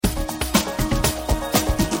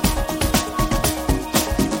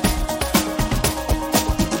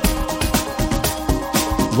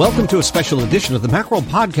Welcome to a special edition of the Macworld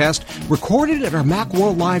Podcast, recorded at our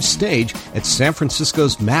Macworld Live stage at San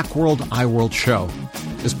Francisco's Macworld iWorld show.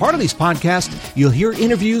 As part of these podcasts, you'll hear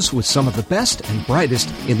interviews with some of the best and brightest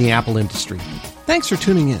in the Apple industry. Thanks for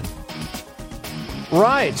tuning in.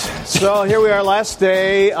 Right, so here we are, last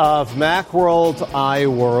day of Macworld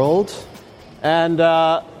iWorld. And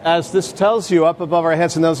as this tells you up above our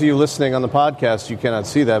heads, and those of you listening on the podcast, you cannot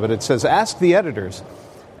see that, but it says, Ask the Editors.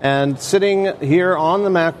 And sitting here on the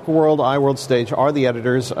Macworld iWorld stage are the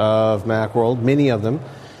editors of Macworld, many of them.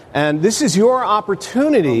 And this is your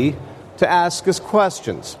opportunity to ask us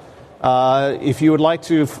questions. If you would like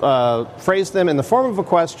to phrase them in the form of a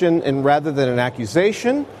question and rather than an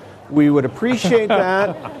accusation, we would appreciate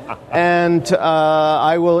that. And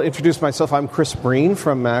I will introduce myself. I'm Chris Breen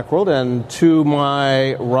from Macworld, and to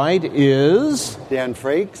my right is... Dan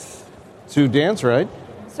Frakes. To Dan's right.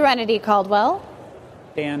 Serenity Caldwell.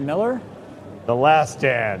 Dan Miller. The last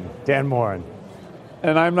Dan Morin.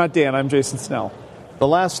 And I'm not Dan, I'm Jason Snell. The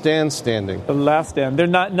last Dan standing. The last Dan. They're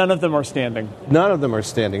not. None of them are standing. None of them are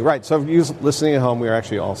standing. Right, so you listening at home, we are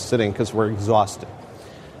actually all sitting because we're exhausted.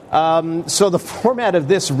 So the format of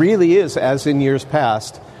this really is, as in years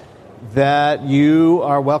past, that you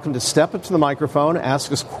are welcome to step up to the microphone,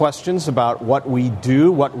 ask us questions about what we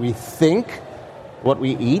do, what we think, what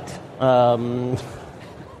we eat.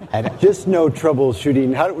 Just no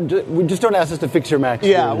troubleshooting. Just don't ask us to fix your Mac.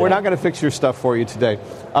 Yeah, we're not going to fix your stuff for you today.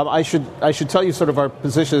 I should tell you sort of our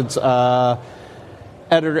positions.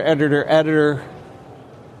 Editor.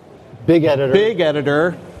 Big editor. Big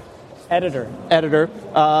editor. Editor.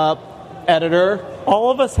 Editor.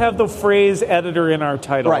 All of us have the phrase editor in our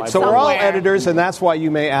title. Right, so we're all editors, and that's why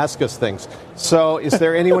you may ask us things. So is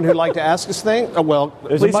there anyone who'd like to ask us things? Well,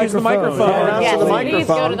 please use the microphone. Yes, the please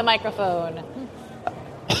go to the microphone.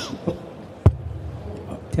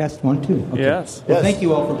 Test 1, 2. Okay. Yes. Well, thank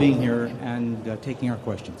you all for being here and taking our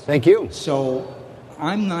questions. Thank you. So,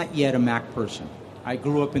 I'm not yet a Mac person. I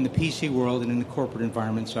grew up in the PC world and in the corporate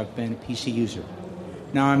environment, so I've been a PC user.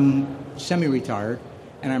 Now I'm semi-retired,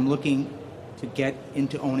 and I'm looking to get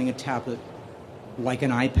into owning a tablet like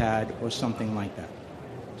an iPad or something like that.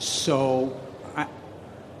 So,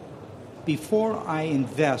 before I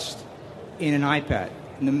invest in an iPad,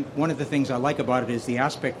 and one of the things I like about it is the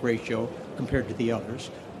aspect ratio compared to the others.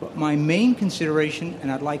 But my main consideration,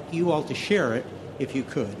 and I'd like you all to share it, if you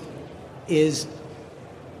could, is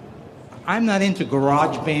I'm not into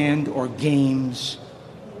GarageBand or games.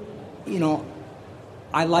 You know,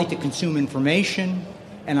 I like to consume information,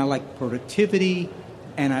 and I like productivity,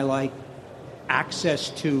 and I like access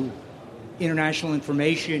to international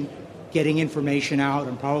information, getting information out.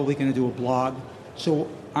 I'm probably going to do a blog. So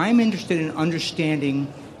I'm interested in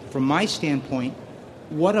understanding, from my standpoint,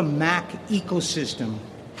 what a Mac ecosystem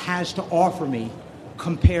has to offer me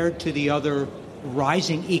compared to the other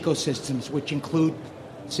rising ecosystems, which include,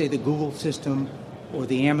 say, the Google system or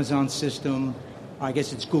the Amazon system, I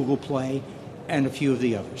guess it's Google Play, and a few of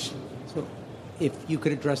the others. So if you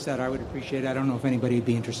could address that, I would appreciate it. I don't know if anybody would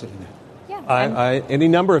be interested in that. Yeah. Any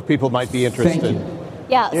number of people might be interested. Thank you.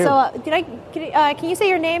 Yeah, so can you say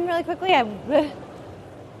your name really quickly?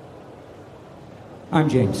 I'm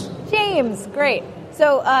James. James, great.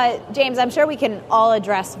 So, James, I'm sure we can all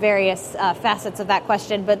address various facets of that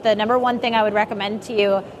question, but the number one thing I would recommend to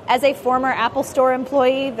you, as a former Apple Store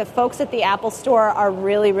employee, the folks at the Apple Store are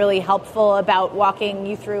really, really helpful about walking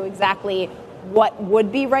you through exactly what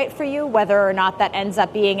would be right for you, whether or not that ends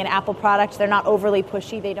up being an Apple product. They're not overly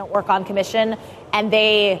pushy. They don't work on commission, and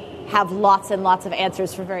they have lots and lots of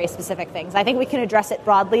answers for very specific things. I think we can address it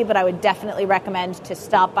broadly, but I would definitely recommend to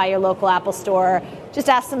stop by your local Apple Store. Just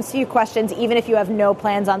ask them a few questions, even if you have no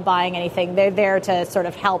plans on buying anything. They're there to sort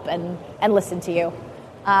of help and listen to you.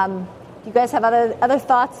 Do you guys have other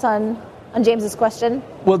thoughts on James's question?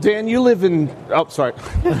 Well, Dan, you live in... Oh, sorry.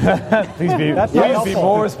 Please be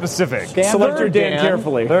more specific. Select your Dan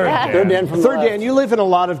carefully. Third Dan, you live in a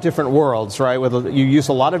lot of different worlds, right? You use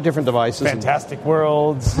a lot of different devices. Fantastic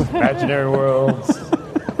worlds, imaginary worlds,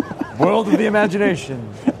 world of the imagination.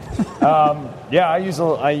 I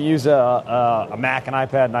use a Mac, an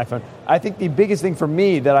iPad, an iPhone. I think the biggest thing for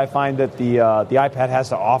me that I find that the iPad has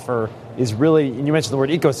to offer is really, and you mentioned the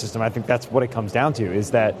word ecosystem, I think that's what it comes down to,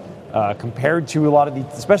 is that compared to a lot of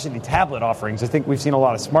especially the tablet offerings, I think we've seen a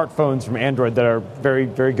lot of smartphones from Android that are very,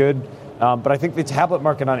 very good. But I think the tablet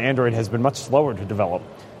market on Android has been much slower to develop.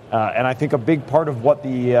 And I think a big part of what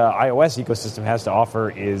the iOS ecosystem has to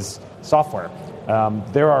offer is software.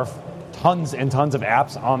 There are tons and tons of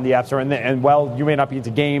apps on the App Store, and while you may not be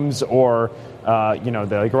into games or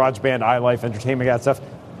the GarageBand, iLife, entertainment, that stuff,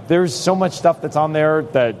 there's so much stuff that's on there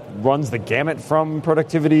that runs the gamut from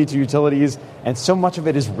productivity to utilities, and so much of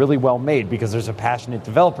it is really well made because there's a passionate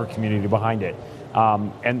developer community behind it.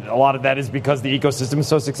 And a lot of that is because the ecosystem is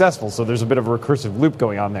so successful, so there's a bit of a recursive loop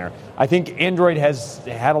going on there. I think Android has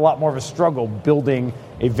had a lot more of a struggle building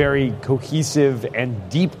a very cohesive and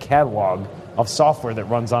deep catalog of software that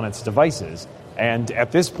runs on its devices. And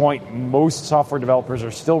at this point, most software developers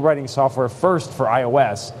are still writing software first for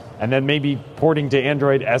iOS, and then maybe porting to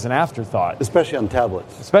Android as an afterthought. Especially on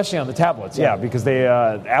tablets. Especially on the tablets, yeah, because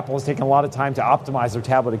Apple has taken a lot of time to optimize their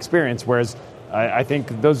tablet experience, whereas I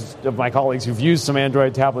think those of my colleagues who've used some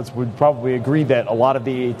Android tablets would probably agree that a lot of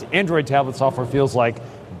the Android tablet software feels like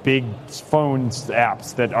big phones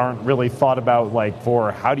apps that aren't really thought about like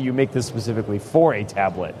for how do you make this specifically for a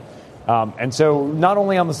tablet. And so not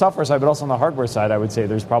only on the software side, but also on the hardware side, I would say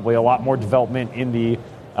there's probably a lot more development in the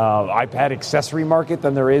iPad accessory market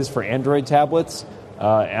than there is for Android tablets.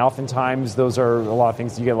 And oftentimes those are a lot of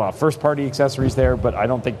things. You get a lot of first-party accessories there, but I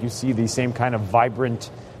don't think you see the same kind of vibrant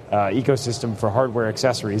ecosystem for hardware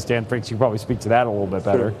accessories. Dan Frakes, you probably speak to that a little bit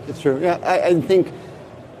better. It's true. Yeah, I think,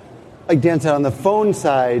 like Dan said, on the phone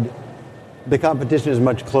side, the competition is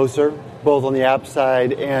much closer, both on the app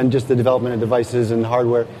side and just the development of devices and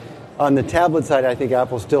hardware. On the tablet side, I think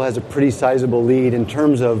Apple still has a pretty sizable lead in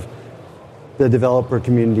terms of the developer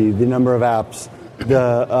community, the number of apps,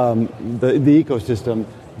 the ecosystem,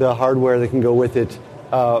 the hardware that can go with it.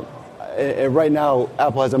 Right now,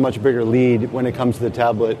 Apple has a much bigger lead when it comes to the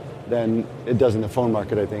tablet than it does in the phone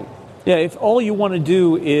market, I think. Yeah, if all you want to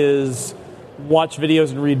do is watch videos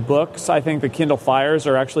and read books, I think the Kindle Fires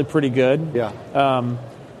are actually pretty good. Yeah.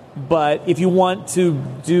 But if you want to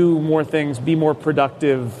do more things, be more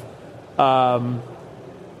productive, searching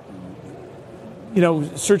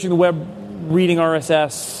the web, reading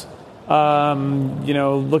RSS,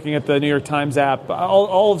 looking at the New York Times app,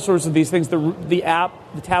 all sorts of these things. The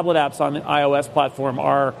tablet apps on the iOS platform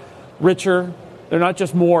are richer. They're not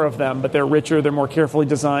just more of them, but they're richer. They're more carefully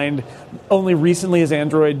designed. Only recently has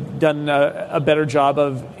Android done a better job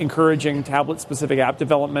of encouraging tablet-specific app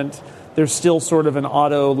development. There's still sort of an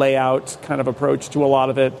auto layout kind of approach to a lot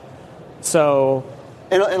of it. So,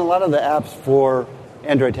 and a lot of the apps for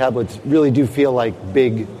Android tablets really do feel like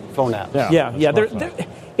big phone apps. Yeah.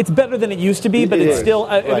 It's better than it used to be, but it's still.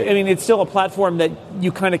 It's still a platform that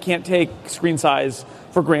you kind of can't take screen size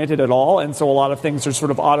for granted at all, and so a lot of things are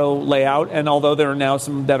sort of auto layout. And although there are now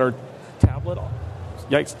some that are tablet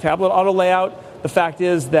auto layout, the fact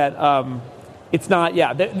is that it's not.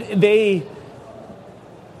 Yeah,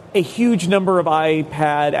 a huge number of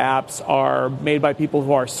iPad apps are made by people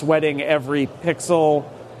who are sweating every pixel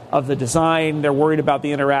of the design. They're worried about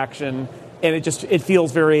the interaction, and it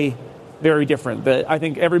feels very, very different. I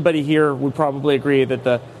think everybody here would probably agree that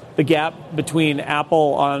the gap between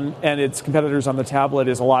Apple and its competitors on the tablet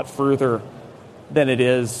is a lot further than it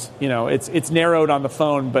is. It's narrowed on the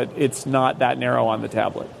phone, but it's not that narrow on the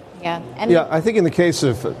tablet. Yeah. I think in the case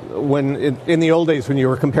of when in the old days when you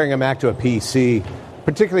were comparing a Mac to a PC,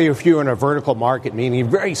 particularly if you're in a vertical market, meaning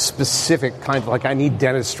very specific kind of like I need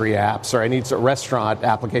dentistry apps or I need restaurant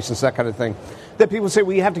applications, that kind of thing, that people say,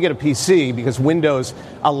 well, you have to get a PC because Windows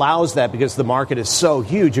allows that because the market is so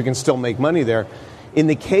huge, you can still make money there. In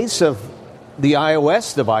the case of the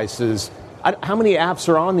iOS devices, how many apps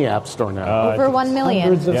are on the App Store now? Over 1 million.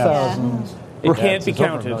 Hundreds of thousands. It can't be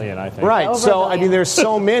counted. Over 1 million, I think. Right. Over So, a million. there's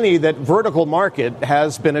so many that vertical market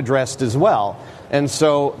has been addressed as well. And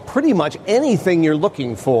so pretty much anything you're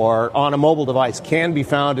looking for on a mobile device can be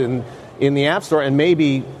found in the App Store and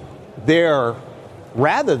maybe there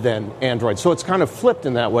rather than Android. So it's kind of flipped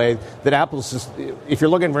in that way that Apple's just, if you're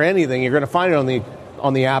looking for anything, you're going to find it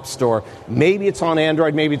on the App Store. Maybe it's on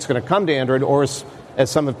Android, maybe it's going to come to Android, or as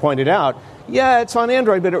some have pointed out, it's on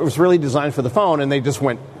Android, but it was really designed for the phone, and they just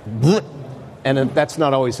went bleh, and that's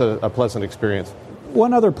not always a pleasant experience.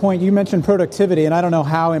 One other point, you mentioned productivity, and I don't know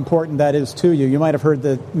how important that is to you. You might have heard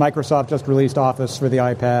that Microsoft just released Office for the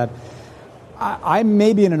iPad. I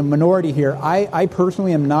may be in a minority here. I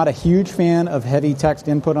personally am not a huge fan of heavy text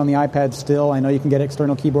input on the iPad still. I know you can get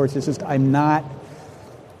external keyboards. It's just I'm not,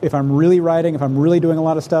 if I'm really writing, if I'm really doing a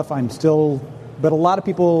lot of stuff, I'm still, but a lot of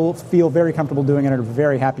people feel very comfortable doing it and are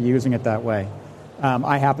very happy using it that way.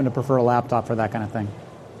 I happen to prefer a laptop for that kind of thing.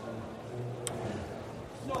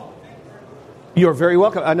 You're very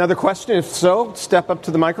welcome. Another question? If so, step up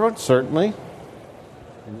to the microphone. Certainly.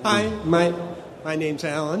 Hi, my name's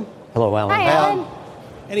Alan. Hello, Alan. Hi, Alan.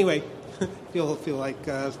 Anyway, feel like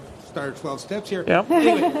started 12 steps here. Yep.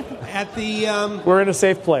 Anyway, at the We're in a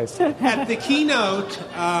safe place. at the keynote,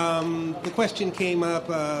 the question came up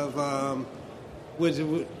of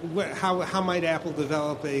how might Apple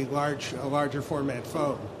develop a larger format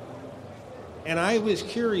phone? And I was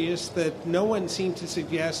curious that no one seemed to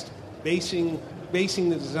suggest basing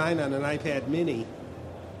the design on an iPad mini,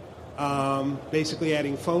 basically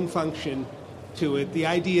adding phone function to it. The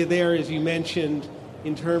idea there, as you mentioned,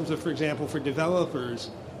 in terms of, for example, for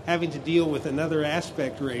developers, having to deal with another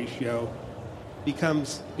aspect ratio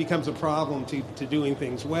becomes a problem to doing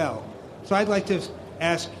things well. So I'd like to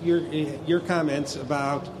ask your comments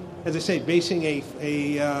about, as I say, basing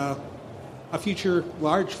a future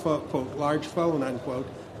large phone, unquote,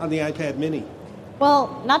 on the iPad mini.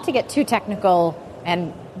 Well, not to get too technical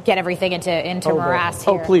and get everything into morass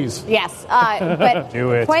here. Oh, please. Yes, but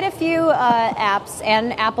Do it. quite a few apps,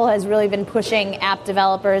 and Apple has really been pushing app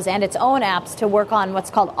developers and its own apps to work on what's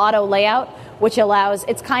called auto layout, which allows,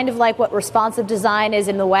 it's kind of like what responsive design is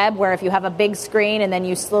in the web, where if you have a big screen and then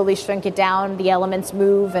you slowly shrink it down, the elements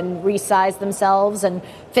move and resize themselves and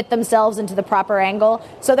fit themselves into the proper angle.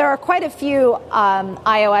 So there are quite a few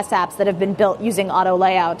iOS apps that have been built using auto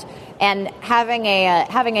layout. And having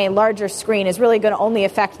a larger screen is really going to only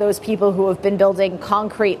affect those people who have been building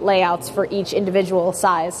concrete layouts for each individual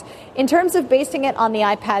size. In terms of basing it on the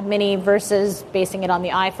iPad mini versus basing it on the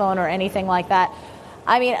iPhone or anything like that,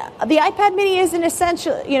 I mean, the iPad mini is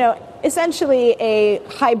essentially a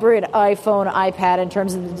hybrid iPhone iPad in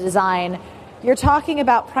terms of the design. You're talking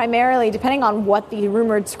about primarily, depending on what the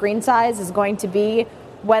rumored screen size is going to be,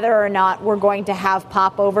 whether or not we're going to have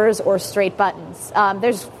popovers or straight buttons.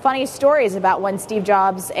 There's funny stories about when Steve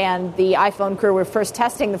Jobs and the iPhone crew were first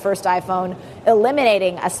testing the first iPhone,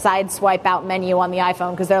 eliminating a side swipe out menu on the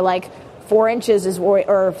iPhone because they're like, 4 inches is,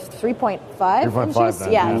 or 3.5 inches?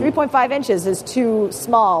 Then, yeah, 3.5 inches is too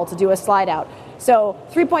small to do a slide out. So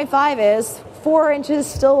 3.5 is 4 inches,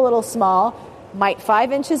 still a little small. Might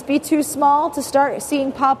 5 inches be too small to start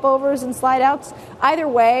seeing popovers and slide outs? Either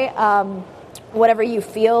way, whatever you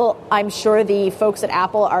feel, I'm sure the folks at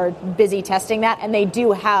Apple are busy testing that, and they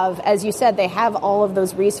do have, as you said, they have all of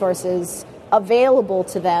those resources available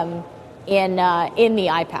to them in the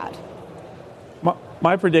iPad.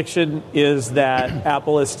 My prediction is that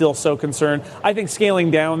Apple is still so concerned. I think scaling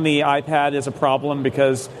down the iPad is a problem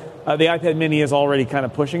because the iPad mini is already kind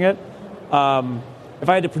of pushing it. If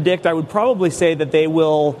I had to predict, I would probably say that they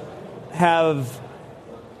will have,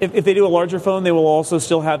 if they do a larger phone, they will also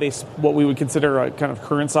still have what we would consider a kind of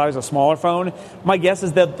current size, a smaller phone. My guess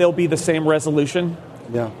is that they'll be the same resolution.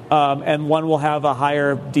 Yeah. And one will have a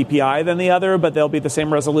higher DPI than the other, but they'll be the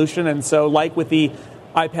same resolution. And so like with the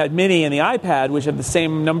iPad mini and the iPad, which have the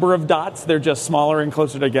same number of dots, they're just smaller and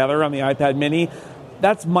closer together on the iPad mini.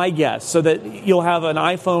 That's my guess, so that you'll have an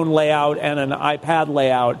iPhone layout and an iPad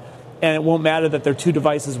layout, and it won't matter that they're two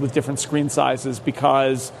devices with different screen sizes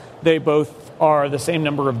because they both are the same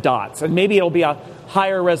number of dots. And maybe it'll be a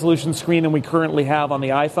higher resolution screen than we currently have on the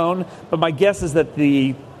iPhone, but my guess is that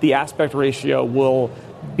the aspect ratio will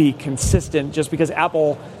be consistent just because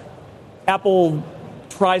Apple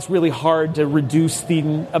tries really hard to reduce the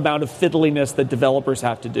amount of fiddliness that developers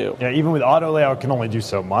have to do. Yeah, even with auto layout can only do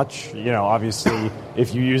so much. You know, obviously,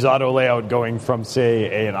 if you use auto layout going from,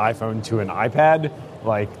 say, an iPhone to an iPad,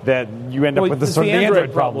 like that, you end up with the sort of the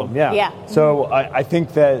Android problem. Yeah. So I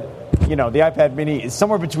think that, you know, the iPad mini is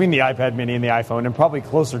somewhere between the iPad mini and the iPhone, and probably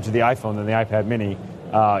closer to the iPhone than the iPad mini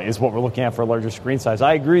is what we're looking at for a larger screen size.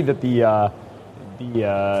 I agree that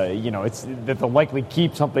it's that they'll likely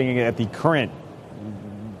keep something at the current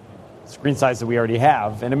screen size that we already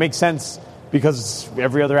have, and it makes sense because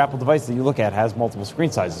every other Apple device that you look at has multiple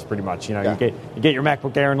screen sizes pretty much. You know, you get your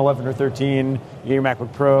MacBook Air in 11 or 13, you get your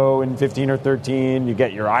MacBook Pro in 15 or 13, you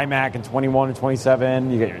get your iMac in 21 or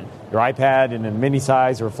 27, you get your iPad in a mini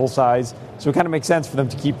size or a full size. So it kind of makes sense for them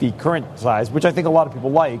to keep the current size, which I think a lot of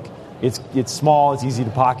people like. It's small, it's easy to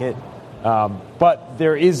pocket, but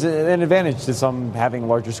there is an advantage to some having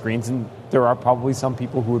larger screens, and there are probably some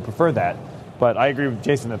people who would prefer that. But I agree with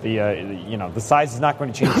Jason that the size is not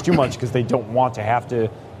going to change too much because they don't want to have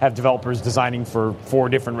developers designing for 4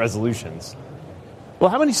 different resolutions.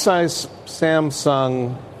 Well, how many size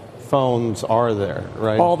Samsung phones are there,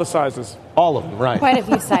 right? All the sizes. All of them, right. Quite a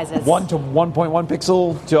few sizes. 1 to 1.1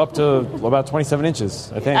 pixel to up to about 27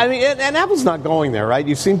 inches, I think. I mean, and Apple's not going there, right?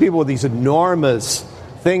 You've seen people with these enormous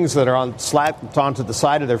things that are slapped onto the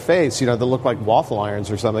side of their face, you know, that look like waffle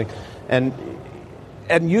irons or something, and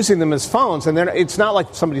using them as phones. And it's not like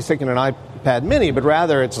somebody's taking an iPad mini, but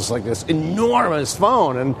rather it's just like this enormous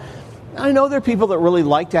phone. And I know there are people that really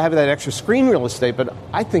like to have that extra screen real estate, but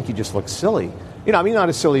I think you just look silly. You know, I mean, not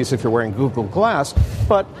as silly as if you're wearing Google Glass,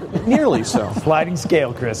 but nearly so. Sliding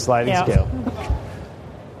scale, Chris, sliding scale.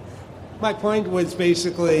 My point was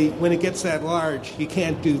basically, when it gets that large, you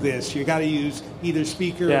can't do this. You got to use either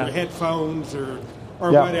speaker or headphones or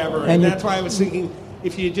whatever. And that's why I was thinking,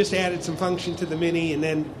 if you just added some function to the Mini and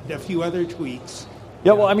then a few other tweaks.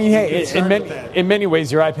 Yeah, well, I mean, hey, in many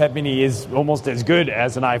ways, your iPad Mini is almost as good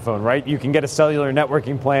as an iPhone, right? You can get a cellular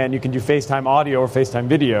networking plan. You can do FaceTime audio or FaceTime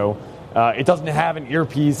video. It doesn't have an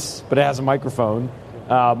earpiece, but it has a microphone.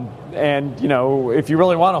 And, you know, if you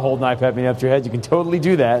really want to hold an iPad Mini up to your head, you can totally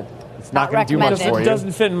do that. It's not going to do much for you. It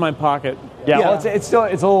doesn't fit in my pocket. Yeah. Well, it's a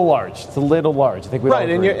little large. It's a little large. I think we all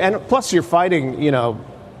agree. And plus you're fighting,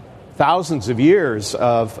 thousands of years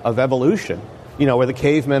of evolution. Where the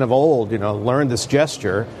cavemen of old, learned this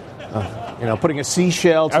gesture, putting a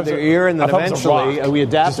seashell to their ear, and then eventually we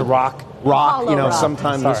adapted. Just a rock,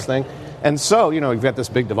 sometime this thing. And so, you've got this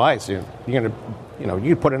big device. You're going to,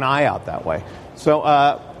 you put an eye out that way. So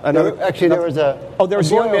there was a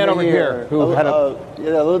young man over here who had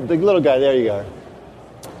the little guy. There you go.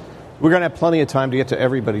 We're going to have plenty of time to get to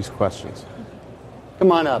everybody's questions.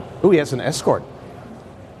 Come on up. Oh, he has an escort.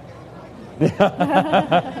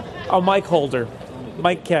 Mic holder.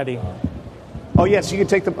 Mic caddy. Oh, yes, you can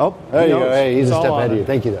take them. Oh, there you go. Hey, he's a step ahead of you.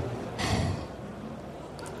 Thank you, though.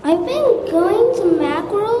 I've been going to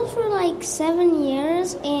Macworld for like 7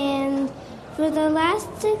 years, and for the last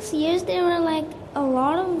 6 years, there were like a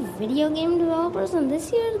lot of video game developers, and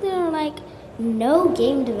this year there are like no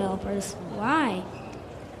game developers. Why?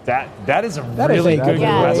 That is a really good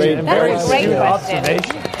question. Very great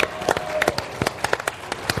observation.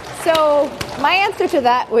 So my answer to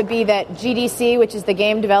that would be that GDC, which is the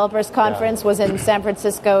Game Developers Conference, was in San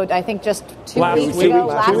Francisco, I think just last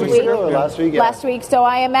week. Last week. So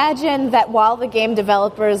I imagine that while the game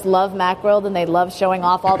developers love Macworld and they love showing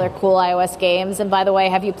off all their cool iOS games, and by the way,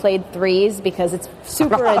 have you played Threes? Because it's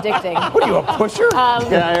super addicting. What are you, a pusher?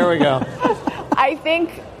 Yeah, here we go. I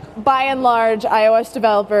think by and large, iOS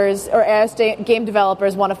developers or iOS game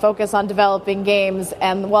developers want to focus on developing games,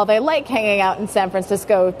 and while they like hanging out in San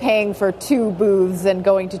Francisco, paying for 2 booths and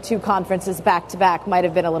going to 2 conferences back to back might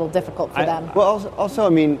have been a little difficult for them. Well, also, I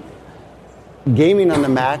mean, gaming on the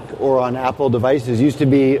Mac or on Apple devices used to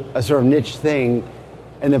be a sort of niche thing,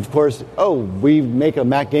 and of course, we make a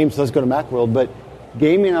Mac game, so let's go to Macworld. But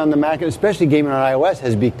gaming on the Mac, especially gaming on iOS,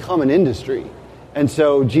 has become an industry. And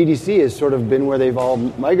so GDC has sort of been where they've all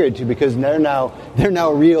migrated to, because they're now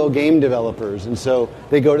real game developers, and so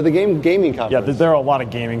they go to the gaming conference. Yeah, there are a lot of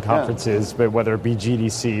gaming conferences, but whether it be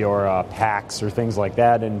GDC or PAX or things like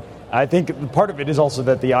that. And I think part of it is also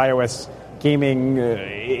that the iOS gaming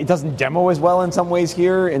it doesn't demo as well in some ways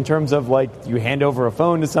here, in terms of like you hand over a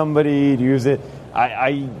phone to somebody to use it.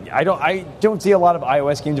 I don't see a lot of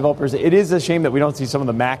iOS game developers. It is a shame that we don't see some of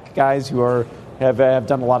the Mac guys who have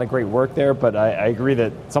done a lot of great work there, but I agree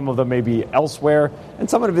that some of them may be elsewhere, and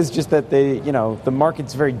some of it is just that the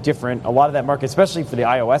market's very different. A lot of that market, especially for the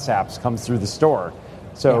iOS apps, comes through the store.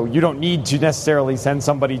 So you don't need to necessarily send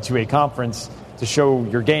somebody to a conference to show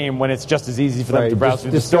your game when it's just as easy for them to browse through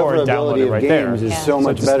the store and download it right there. Is so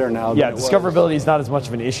much better now. Yeah, discoverability is not as much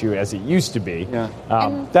of an issue as it used to be. Yeah.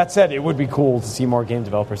 That said, it would be cool to see more game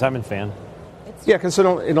developers. I'm a fan. Yeah, because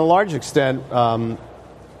in a large extent,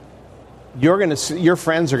 your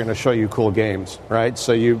friends are going to show you cool games, right?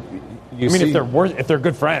 So if they're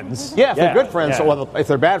good friends. Yeah, if they're good friends. Yeah. Well, if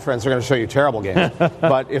they're bad friends, they're going to show you terrible games.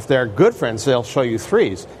 But if they're good friends, they'll show you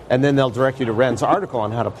Threes, and then they'll direct you to Ren's article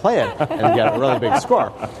on how to play it and get a really big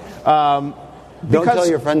score. Don't tell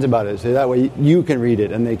your friends about it, so that way you can read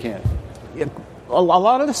it and they can't. A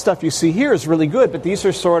lot of the stuff you see here is really good, but these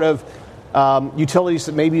are sort of utilities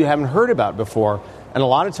that maybe you haven't heard about before. And a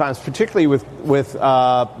lot of times, particularly with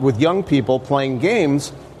young people playing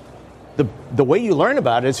games, the way you learn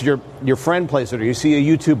about it is your friend plays it, or you see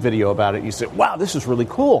a YouTube video about it. You say, "Wow, this is really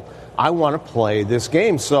cool. I want to play this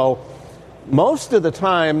game." So most of the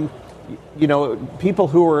time, people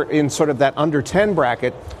who are in sort of that under 10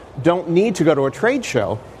 bracket don't need to go to a trade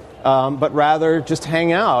show, but rather just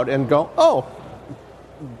hang out and go, "Oh,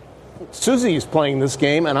 Susie is playing this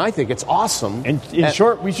game, and I think it's awesome." And in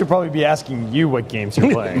short, we should probably be asking you what games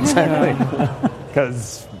you're playing. Exactly.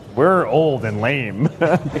 Because we're old and lame.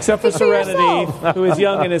 Except for Serenity, who is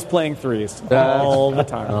young and is playing Threes all the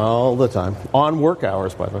time. All the time. On work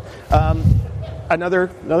hours, by the way. Another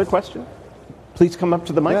question? Please come up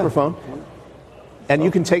to the microphone. Yeah. And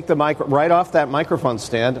you can take the mic right off that microphone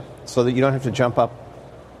stand so that you don't have to jump up.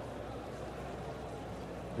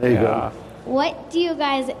 There you go. What do you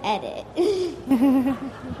guys edit?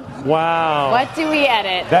 Wow. What do we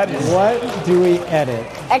edit? What do we edit?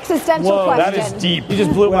 Existential question. That is deep. You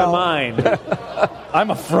just blew my mind. I'm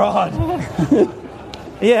a fraud.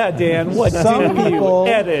 Yeah, Dan, what Some do you people-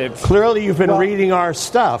 edit? Clearly, you've been reading our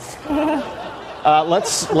stuff.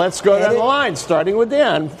 Let's go down the line, starting with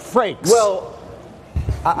Dan Frakes. Well,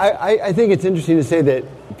 I think it's interesting to say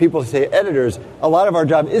that people say editors. A lot of our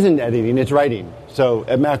job isn't editing; it's writing. So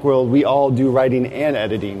at Macworld, we all do writing and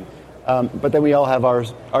editing, but then we all have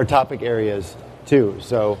our topic areas too.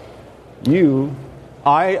 So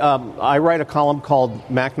I write a column called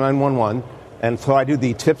Mac 911, and so I do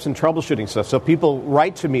the tips and troubleshooting stuff. So people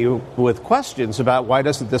write to me with questions about why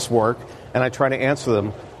doesn't this work, and I try to answer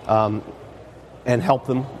them and help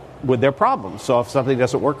them with their problems. So if something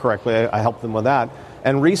doesn't work correctly, I help them with that.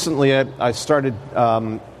 And recently I started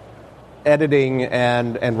editing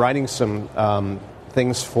and writing some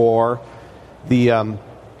things for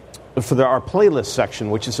our playlist section,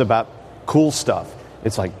 which is about cool stuff.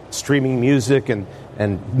 It's like streaming music and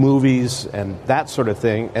movies and that sort of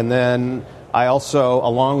thing. And then I also,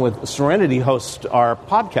 along with Serenity, host our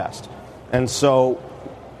podcast. And so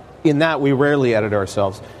in that, we rarely edit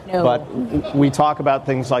ourselves. No. But we talk about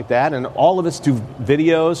things like that. And all of us do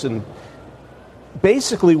videos. And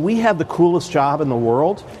basically, we have the coolest job in the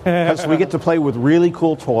world because we get to play with really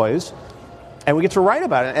cool toys. And we get to write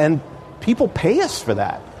about it. And people pay us for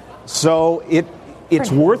that. So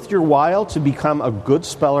it's worth your while to become a good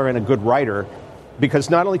speller and a good writer, because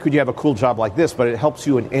not only could you have a cool job like this, but it helps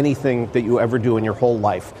you in anything that you ever do in your whole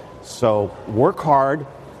life. So work hard.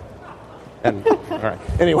 And all right.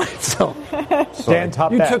 Anyway, so Dan,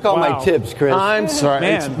 top you that. took all Wow. my tips, Chris. I'm sorry.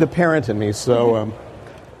 Man. It's the parent in me. So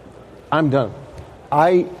I'm done.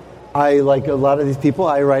 I like a lot of these people.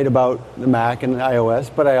 I write about the Mac and iOS,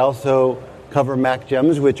 but I also cover Mac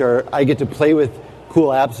gems, which are I get to play with cool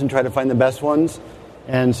apps and try to find the best ones.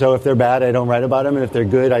 And so if they're bad, I don't write about them. And if they're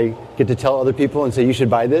good, I get to tell other people and say, you should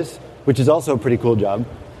buy this, which is also a pretty cool job.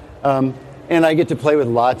 And I get to play with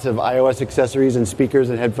lots of iOS accessories and speakers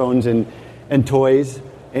and headphones and toys.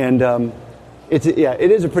 And it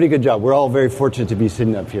is a pretty good job. We're all very fortunate to be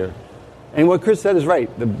sitting up here. And what Chris said is right.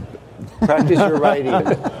 Practice your writing.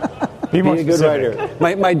 Be a good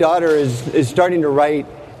writer. My daughter is starting to write,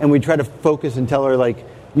 and we try to focus and tell her, like,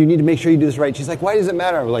 you need to make sure you do this right. She's like, why does it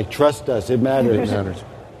matter? We're like, trust us, it matters. It matters.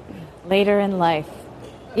 Later in life.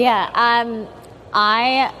 Yeah,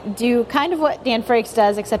 I do kind of what Dan Frakes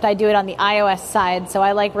does, except I do it on the iOS side. So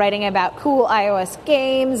I like writing about cool iOS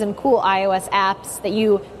games and cool iOS apps that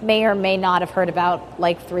you may or may not have heard about,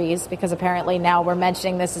 like Threes, because apparently now we're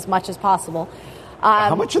mentioning this as much as possible.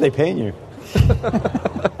 How much are they paying you?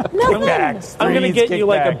 Nothing. I'm going to get you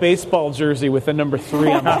like a kickback. baseball jersey with the number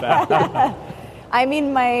 3 on the back. I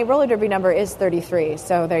mean, my roller derby number is 33,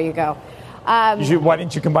 so there you go. Why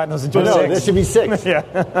didn't you combine those into a No, 6? this should be 6.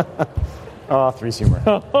 Yeah. Oh, 3 humor.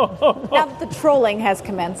 Now that the trolling has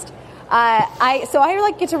commenced. So I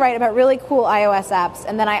like get to write about really cool iOS apps,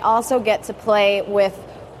 and then I also get to play with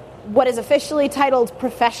what is officially titled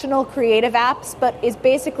professional creative apps, but is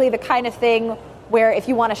basically the kind of thing where if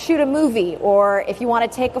you want to shoot a movie, or if you want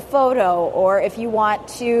to take a photo, or if you want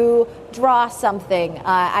to draw something,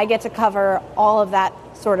 I get to cover all of that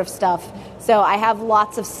sort of stuff. So I have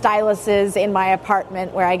lots of styluses in my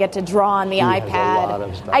apartment where I get to draw on the has a iPad. lot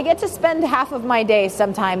of stuff. I get to spend half of my day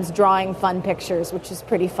sometimes drawing fun pictures, which is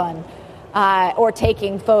pretty fun, or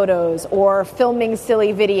taking photos, or filming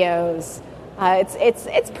silly videos.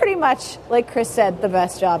 It's pretty much, like Chris said, the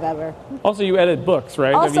best job ever. Also, you edit books,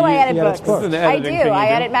 right? Also, I edit books. This is an I editing do. thing you I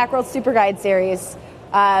edit Macworld Super Guide series,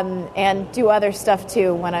 and do other stuff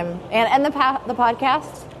too when I'm and the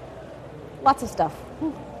podcast. Lots of stuff.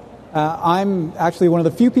 I'm actually one of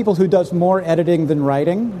the few people who does more editing than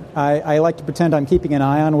writing. I like to pretend I'm keeping an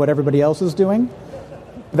eye on what everybody else is doing.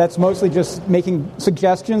 That's mostly just making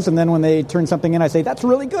suggestions, and then when they turn something in, I say, that's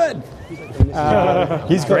really good.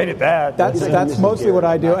 He's great at that. That's mostly what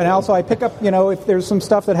I do. And also I pick up, if there's some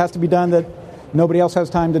stuff that has to be done that nobody else has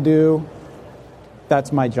time to do,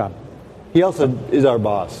 that's my job. He also is our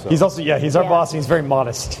boss. So. He's our boss, and he's very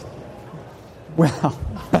modest. Well,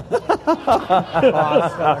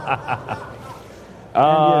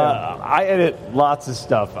 I edit lots of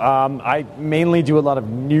stuff. I mainly do a lot of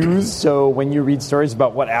news, so when you read stories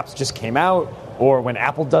about what apps just came out, or when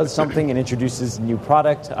Apple does something and introduces a new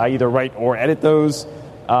product, I either write or edit those.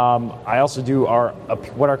 I also do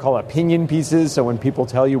what are called opinion pieces, so when people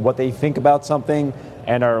tell you what they think about something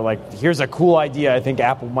and are like, here's a cool idea I think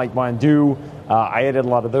Apple might want to do, I edit a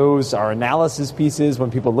lot of those. Our analysis pieces, when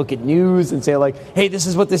people look at news and say like, hey, this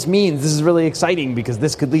is what this means, this is really exciting because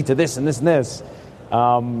this could lead to this and this and this.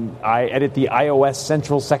 I edit the iOS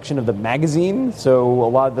Central section of the magazine, so a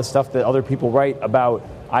lot of the stuff that other people write about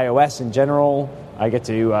iOS in general, I get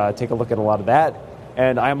to take a look at a lot of that.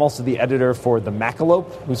 and I'm also the editor for the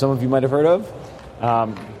Macalope, who some of you might have heard of.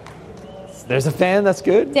 There's a fan. That's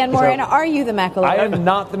good. Dan Moran, are you the Macalope? I am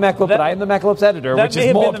not the Macalope, but I am the Macalope's editor, which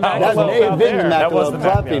is more powerful. That may have been the Macalope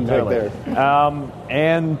clapping back there.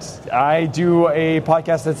 And I do a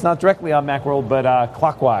podcast that's not directly on Macworld, but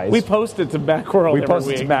Clockwise. We post it to Macworld. We post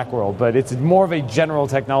it to Macworld, but it's more of a general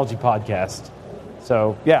technology podcast.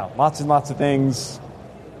 So yeah, lots and lots of things.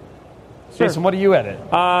 Sure. Jason, what do you edit?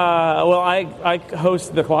 Well, I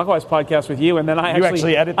host the Clockwise podcast with you, and then I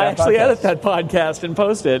actually edit that podcast and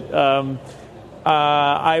post it.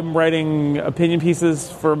 I'm writing opinion pieces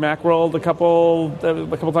for Macworld a couple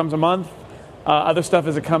times a month. Other stuff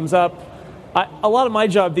as it comes up. A lot of my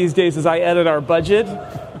job these days is I edit our budget.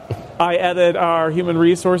 I edit our human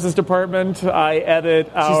resources department. I edit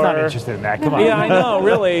our... She's not interested in that. Come on. Yeah, I know,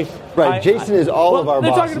 really. Right, Jason is all of our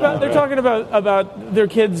boss. They're talking about their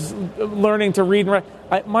kids learning to read and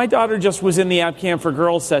write. My daughter just was in the App Camp for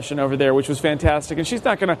Girls session over there, which was fantastic. And she's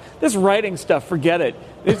not going to... This writing stuff, forget it.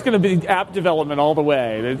 It's going to be app development all the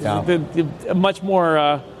way. It's a much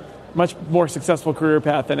more successful career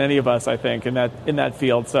path than any of us, I think, in that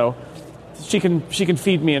field. So she can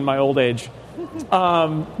feed me in my old age.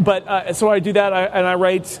 So I do that, and I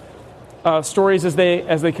write stories as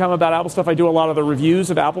they come about Apple stuff. I do a lot of the reviews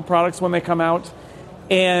of Apple products when they come out.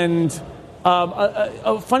 And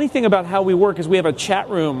a funny thing about how we work is we have a chat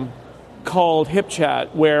room called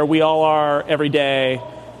HipChat where we all are every day.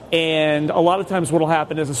 And a lot of times what will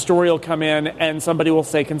happen is a story will come in and somebody will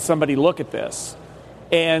say, "Can somebody look at this?"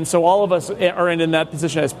 And so all of us are in that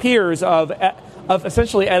position as peers of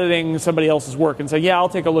essentially editing somebody else's work and say, "Yeah, I'll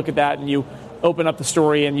take a look at that," and you open up the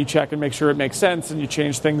story and you check and make sure it makes sense and you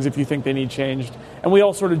change things if you think they need changed. And we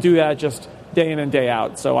all sort of do that just day in and day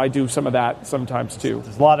out. So I do some of that sometimes too.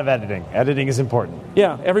 There's a lot of editing. Editing is important.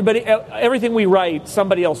 Yeah, everything we write,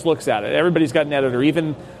 somebody else looks at it. Everybody's got an editor.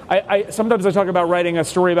 Even sometimes I talk about writing a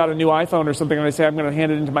story about a new iPhone or something and I say I'm going to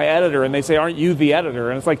hand it into my editor and they say, "Aren't you the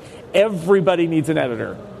editor?" And it's like everybody needs an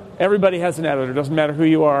editor. Everybody has an editor. Doesn't matter who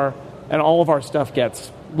you are. And all of our stuff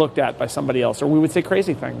gets looked at by somebody else, or we would say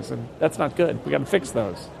crazy things, and that's not good. We got to fix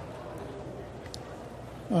those.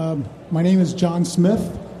 My name is John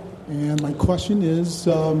Smith, and my question is,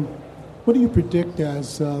 what do you predict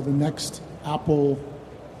as the next Apple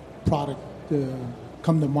product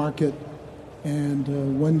come to market,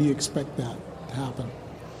 and when do you expect that to happen?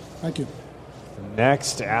 Thank you. The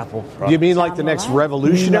next Apple product. You mean like the next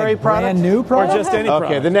revolutionary product? Brand new product? Or just any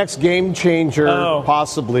product? Okay, the next game changer,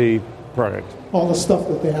 possibly product. All the stuff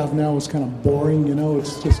that they have now is kind of boring,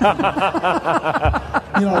 it's just, a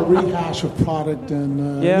rehash of product.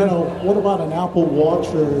 And, what about an Apple Watch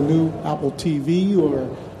or a new Apple TV or,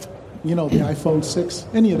 the iPhone 6,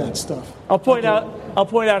 any of that stuff? I'll point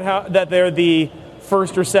out how that they're the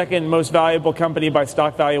first or second most valuable company by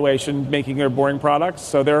stock valuation making their boring products.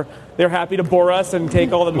 So they're happy to bore us and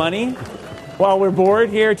take all the money. While we're bored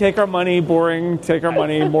here, take our money, boring, take our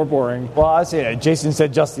money, more boring. Well, I say Jason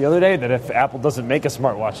said just the other day that if Apple doesn't make a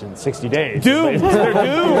smartwatch in 60 days... Doomed! They're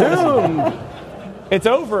doomed! It's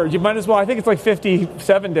over. You might as well. I think it's like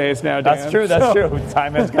 57 days now, Dan. That's true.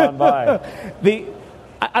 Time has gone by.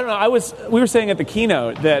 I don't know. We were saying at the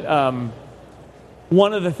keynote that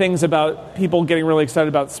one of the things about people getting really excited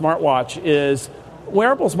about smartwatch is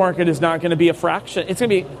wearables market is not going to be a fraction. It's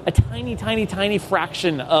going to be a tiny, tiny, tiny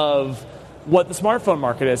fraction of what the smartphone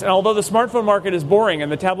market is. And although the smartphone market is boring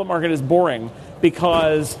and the tablet market is boring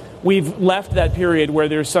because we've left that period where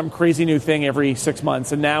there's some crazy new thing every 6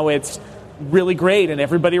 months and now it's really great and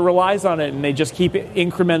everybody relies on it and they just keep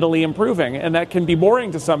incrementally improving, and that can be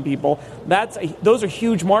boring to some people. Those are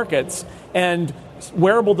huge markets, and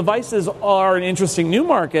wearable devices are an interesting new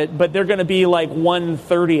market, but they're going to be like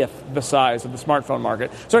 1/30th the size of the smartphone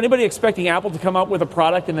market. So anybody expecting Apple to come up with a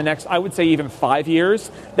product in the next, I would say even 5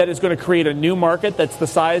 years, that is going to create a new market that's the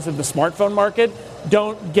size of the smartphone market,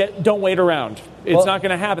 don't wait around. It's not going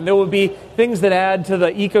to happen. There will be things that add to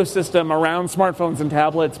the ecosystem around smartphones and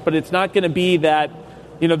tablets, but it's not going to be that.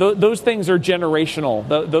 Those things are generational.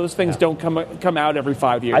 Those things don't come out every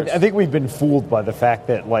 5 years. I think we've been fooled by the fact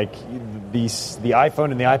that the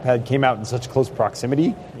iPhone and the iPad came out in such close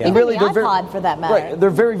proximity. Yeah. Even really, the iPod, for that matter. Right, they're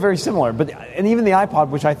very, very similar. And even the iPod,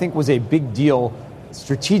 which I think was a big deal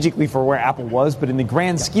strategically for where Apple was, but in the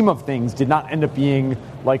grand scheme of things did not end up being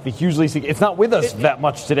like the hugely... It's not with us that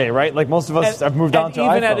much today, right? Like most of us have moved on to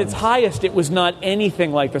iPhones. Even at its highest, it was not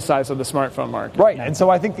anything like the size of the smartphone market. Right, and so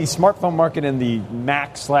I think the smartphone market and the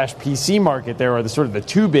Mac/PC market there are the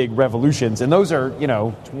two big revolutions, and those are,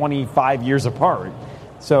 25 years apart.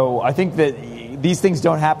 So I think that these things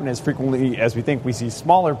don't happen as frequently as we think. We see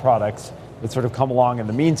smaller products that sort of come along in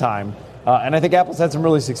the meantime. And I think Apple's had some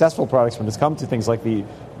really successful products when it's come to things like the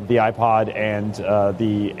iPod and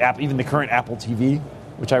the app, even the current Apple TV,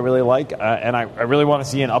 which I really like. And I really want to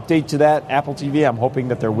see an update to that Apple TV. I'm hoping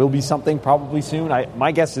that there will be something probably soon.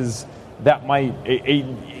 My guess is that might,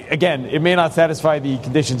 again, it may not satisfy the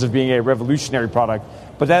conditions of being a revolutionary product,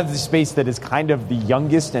 but that is the space that is kind of the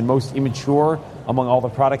youngest and most immature among all the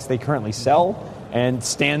products they currently sell, and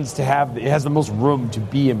stands to have, it has the most room to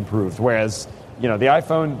be improved. Whereas, the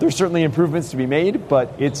iPhone, there's certainly improvements to be made,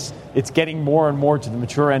 but it's getting more and more to the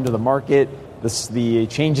mature end of the market. The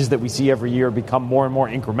changes that we see every year become more and more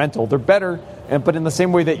incremental. They're better, but in the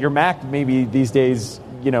same way that your Mac maybe these days,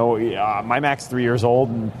 my Mac's 3 years old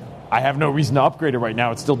and I have no reason to upgrade it right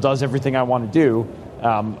now. It still does everything I want to do.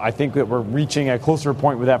 I think that we're reaching a closer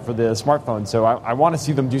point with that for the smartphone. So I want to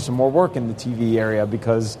see them do some more work in the TV area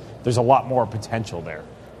because there's a lot more potential there.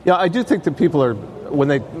 Yeah, I do think that people are, when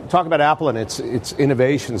they talk about Apple and its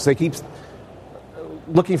innovations, they keep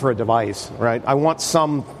looking for a device, right? I want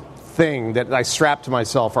something that I strap to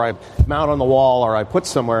myself or I mount on the wall or I put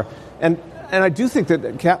somewhere. And I do think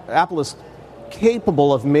that Apple is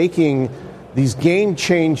capable of making these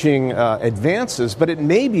game-changing advances, but it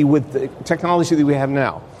may be with the technology that we have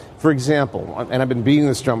now. For example, and I've been beating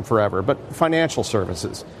this drum forever, but financial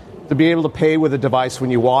services. To be able to pay with a device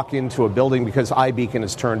when you walk into a building because iBeacon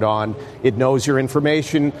is turned on, it knows your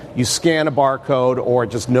information, you scan a barcode, or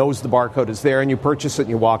it just knows the barcode is there, and you purchase it and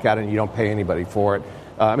you walk out and you don't pay anybody for it.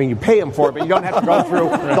 You pay them for it, but you don't have to go through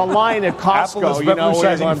the line at Costco. Apple is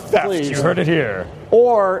revolutionizing theft. You heard it here.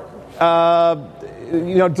 Or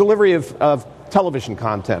delivery of television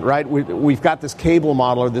content, right? We've got this cable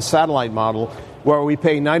model or this satellite model where we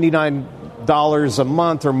pay $99 a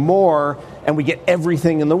month or more and we get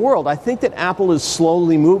everything in the world. I think that Apple is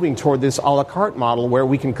slowly moving toward this a la carte model where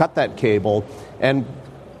we can cut that cable and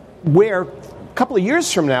where a couple of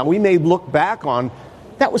years from now we may look back on,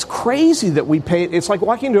 that was crazy that we paid. It's like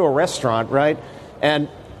walking into a restaurant, right? And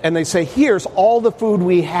they say, here's all the food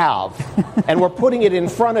we have and we're putting it in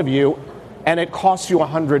front of you and it costs you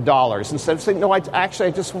 $100. Instead of saying, no,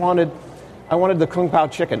 I wanted the Kung Pao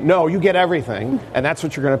chicken. No, you get everything, and that's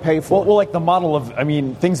what you're going to pay for. Well, like the model of,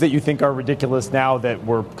 things that you think are ridiculous now that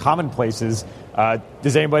were commonplaces.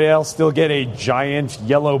 Does anybody else still get a giant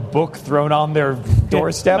yellow book thrown on their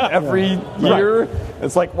doorstep every year? Right.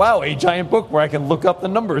 It's like, wow, a giant book where I can look up the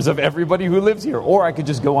numbers of everybody who lives here, or I could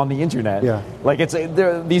just go on the internet. Yeah. Like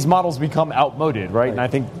these models become outmoded, right? And I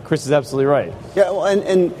think Chris is absolutely right. Yeah, well,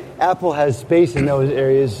 and Apple has space in those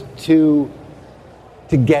areas to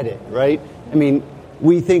get it, right?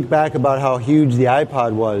 We think back about how huge the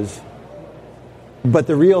iPod was, but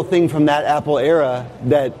the real thing from that Apple era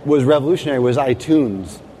that was revolutionary was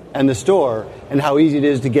iTunes and the store and how easy it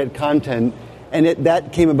is to get content. And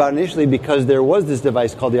that came about initially because there was this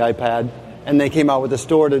device called the iPad, and they came out with a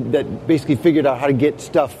store that basically figured out how to get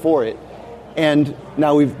stuff for it. And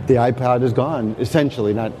now the iPad is gone,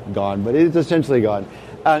 essentially. Not gone, but it's essentially gone.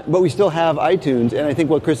 But we still have iTunes, and I think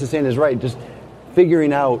what Chris is saying is right. Just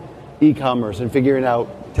figuring out e-commerce and figuring out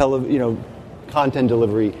content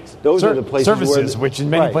delivery. Those are the places services, which in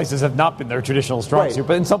many places have not been their traditional strong suit,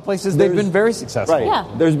 but in some places they've been very successful. Right. Yeah.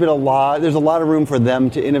 There's a lot of room for them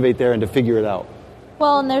to innovate there and to figure it out.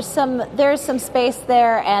 Well, and there's some space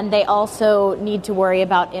there, and they also need to worry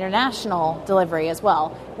about international delivery as well.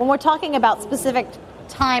 When we're talking about specific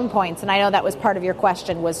time points, and I know that was part of your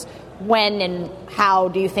question, was when and how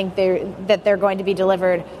do you think they're going to be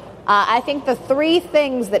delivered? I think the three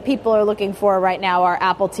things that people are looking for right now are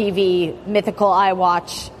Apple TV, Mythical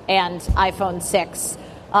iWatch, and iPhone 6.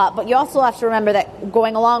 But you also have to remember that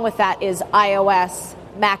going along with that is iOS,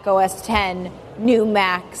 Mac OS X, new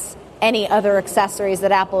Macs, any other accessories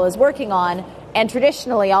that Apple is working on. And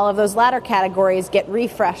traditionally, all of those latter categories get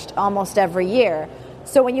refreshed almost every year.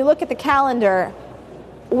 So when you look at the calendar,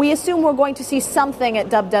 we assume we're going to see something at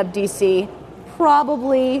WWDC,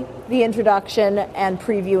 probably the introduction and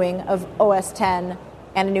previewing of OS X and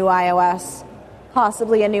a new iOS,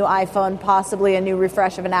 possibly a new iPhone, possibly a new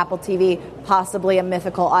refresh of an Apple TV, possibly a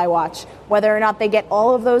Mythical iWatch. Whether or not they get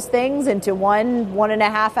all of those things into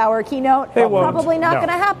 1.5 hour keynote, probably not going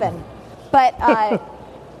to happen. But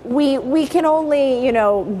we can only,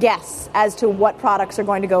 guess as to what products are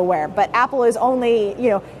going to go where. But Apple is only,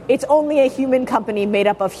 it's only a human company made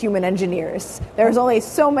up of human engineers. There's only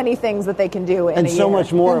so many things that they can do in a year. And so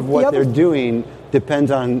much more of what they're doing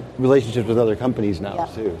depends on relationships with other companies now,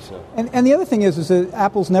 too. So. And the other thing is that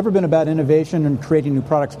Apple's never been about innovation and creating new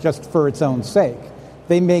products just for its own sake.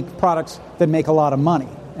 They make products that make a lot of money,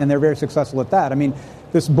 and they're very successful at that.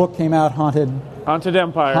 this book came out, Haunted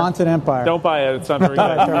Empire. Haunted Empire. Don't buy it. It's not very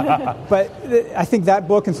good. But I think that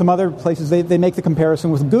book and some other places, they make the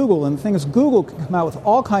comparison with Google. And the thing is, Google can come out with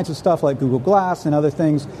all kinds of stuff like Google Glass and other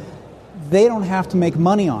things. They don't have to make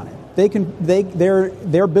money on it.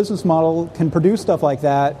 Their business model can produce stuff like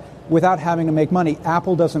that without having to make money.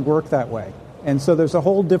 Apple doesn't work that way. And so there's a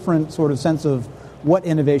whole different sort of sense of what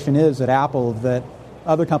innovation is at Apple that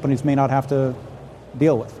other companies may not have to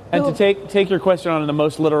deal with. And to take your question on in the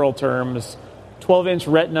most literal terms, 12-inch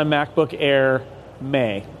Retina MacBook Air,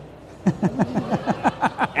 May.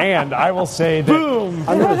 And I will say that... Boom!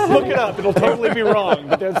 Look it up. It'll totally be wrong,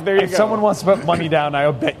 but there you go. If someone wants to put money down,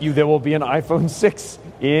 I'll bet you there will be an iPhone 6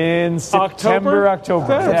 in September, October.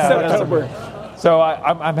 September. So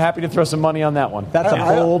I'm happy to throw some money on that one. That's a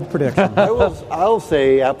bold prediction. I'll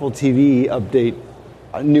say Apple TV update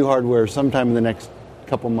new hardware sometime in the next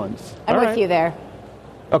couple months. I'm with you there.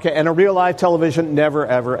 Okay, and a real live television, never,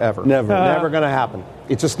 ever, ever. Never going to happen.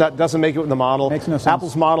 It just doesn't make it in the model. Makes no sense.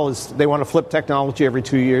 Apple's model is they want to flip technology every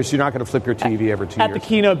 2 years. You're not going to flip your TV every 2 years. At the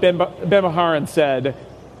keynote, Ben Maharan said,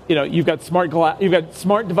 you've got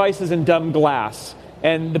smart devices and dumb glass.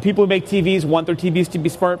 And the people who make TVs want their TVs to be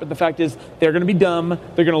smart, but the fact is they're going to be dumb.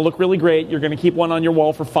 They're going to look really great. You're going to keep one on your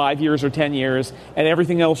wall for 5 years or 10 years, and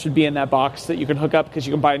everything else should be in that box that you can hook up because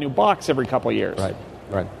you can buy a new box every couple of years.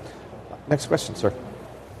 Right. Next question, sir.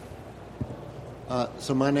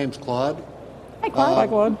 So my name's Claude. Hi, Claude. Hi,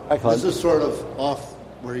 Claude. Hi, Claude. This is sort of off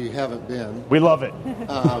where you haven't been. We love it.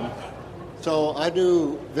 So I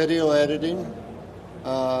do video editing,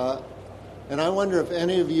 and I wonder if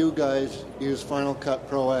any of you guys use Final Cut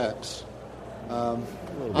Pro X. I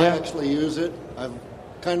actually use it. I've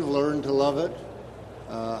kind of learned to love it.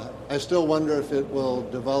 I still wonder if it will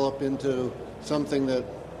develop into something that,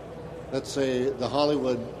 let's say, the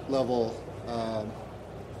Hollywood level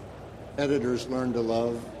editors learn to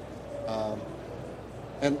love.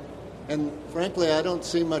 And frankly, I don't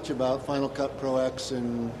see much about Final Cut Pro X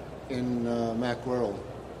in Macworld.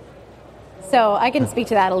 So I can speak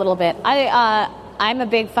to that a little bit. I'm a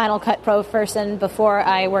big Final Cut Pro person. Before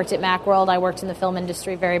I worked at Macworld, I worked in the film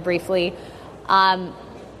industry very briefly.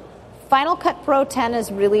 Final Cut Pro 10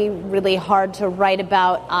 is really, really hard to write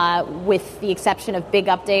about with the exception of big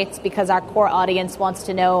updates because our core audience wants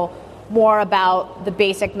to know more about the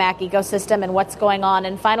basic Mac ecosystem and what's going on.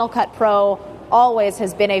 And Final Cut Pro always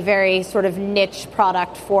has been a very sort of niche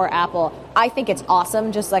product for Apple. I think it's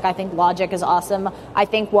awesome, just like I think Logic is awesome. I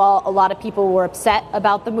think while a lot of people were upset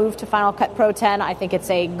about the move to Final Cut Pro 10, I think it's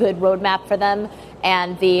a good roadmap for them.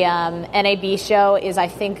 And the NAB show is, I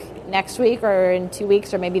think, next week or in 2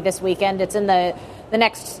 weeks or maybe this weekend. It's in the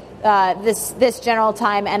next this general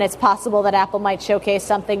time, and it's possible that Apple might showcase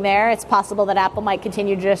something there. It's possible that Apple might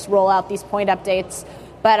continue to just roll out these point updates.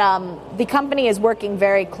 But the company is working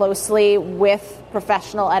very closely with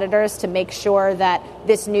professional editors to make sure that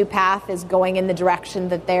this new path is going in the direction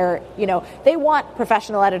that they want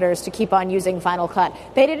professional editors to keep on using Final Cut.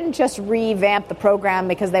 They didn't just revamp the program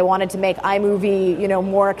because they wanted to make iMovie,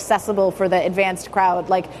 more accessible for the advanced crowd.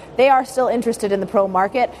 Like, they are still interested in the pro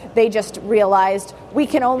market. They just realized we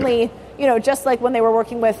can only, just like when they were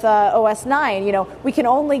working with OS 9, we can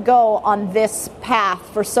only go on this path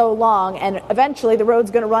for so long, and eventually the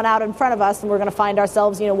road's going to run out in front of us, and we're going to find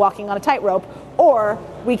ourselves, walking on a tightrope, or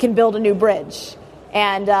we can build a new bridge.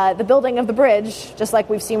 And the building of the bridge, just like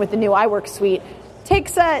we've seen with the new iWork suite,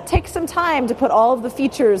 takes some time to put all of the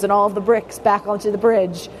features and all of the bricks back onto the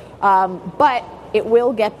bridge. But it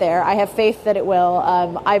will get there. I have faith that it will.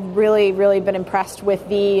 I've really, really been impressed with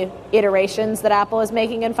the iterations that Apple is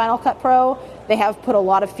making in Final Cut Pro. They have put a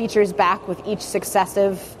lot of features back with each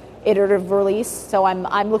successive iterative release, so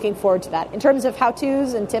I'm looking forward to that. In terms of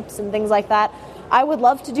how-tos and tips and things like that, I would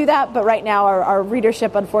love to do that, but right now our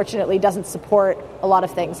readership, unfortunately, doesn't support a lot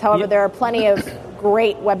of things. However, there are plenty of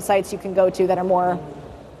great websites you can go to that are more...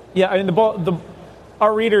 Yeah, I mean,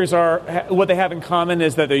 our readers what they have in common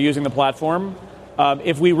is that they're using the platform.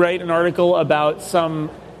 If we write an article about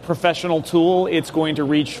some professional tool, it's going to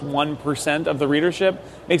reach 1% of the readership.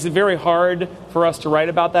 Makes it very hard for us to write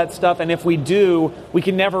about that stuff. And if we do, we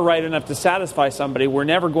can never write enough to satisfy somebody. We're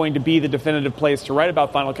never going to be the definitive place to write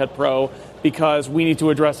about Final Cut Pro because we need to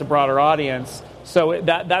address a broader audience. So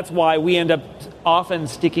that's why we end up often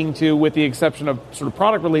sticking to, with the exception of sort of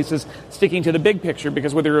product releases, sticking to the big picture,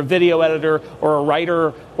 because whether you're a video editor or a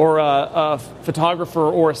writer or a photographer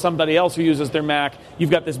or somebody else who uses their Mac, you've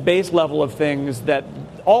got this base level of things that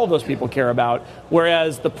all of those people care about,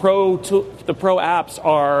 whereas the pro apps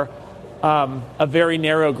are a very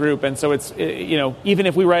narrow group, and so it's even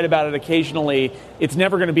if we write about it occasionally, it's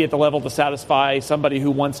never going to be at the level to satisfy somebody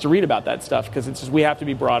who wants to read about that stuff, because it's just we have to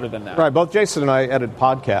be broader than that. Right. Both Jason and I edit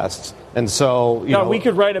podcasts, and so we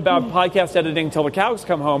could write about podcast editing till the cows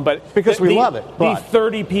come home, but because we love it. The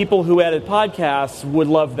 30 people who edit podcasts would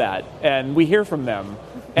love that, and we hear from them.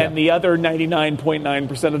 And the other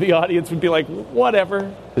 99.9% of the audience would be like,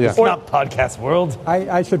 whatever. It's not podcast world.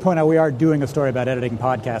 I should point out we are doing a story about editing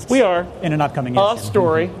podcasts. We are. In an upcoming issue. A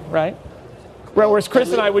story, right? Whereas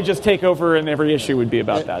Chris and I would just take over and every issue would be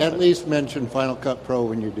about that. At least mention Final Cut Pro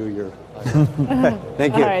when you do your...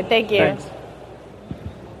 Thank you. All right, thank you. Thanks.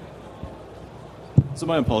 So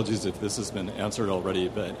my apologies if this has been answered already,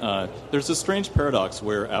 but there's this strange paradox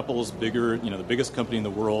where Apple's bigger, the biggest company in the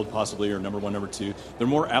world, possibly, or number one, number two. There are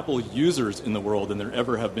more Apple users in the world than there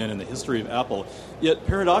ever have been in the history of Apple. Yet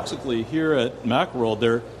paradoxically, here at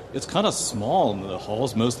Macworld, it's kind of small. The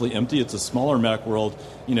hall's mostly empty. It's a smaller Macworld.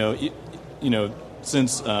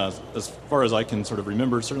 Since as far as I can sort of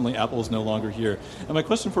remember, certainly Apple is no longer here. And my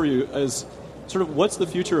question for you is, sort of, what's the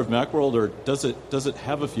future of Macworld, or does it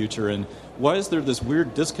have a future? And why is there this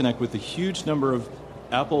weird disconnect with the huge number of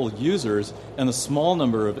Apple users and the small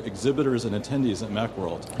number of exhibitors and attendees at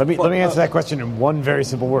Macworld? Let me answer that question in one very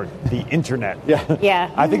simple word: the internet. Yeah.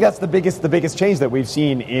 I think that's the biggest change that we've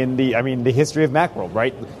seen in the history of Macworld.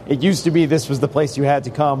 Right? It used to be this was the place you had to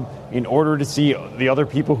come in order to see the other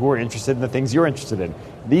people who are interested in the things you're interested in.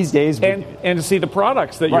 These days, and to see the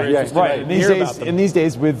products that you're interested in. And these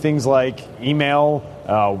days, with things like email,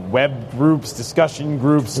 web groups, discussion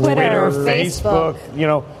groups, Twitter, Facebook,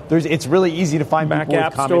 it's really easy to find Mac people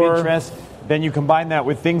App with common Store. interests. Then you combine that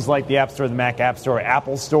with things like the App Store, the Mac App Store,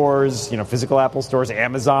 Apple stores, physical Apple stores,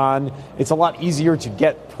 Amazon. It's a lot easier to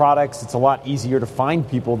get products. It's a lot easier to find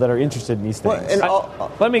people that are interested in these things.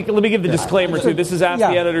 Let me give the disclaimer too. This is Ask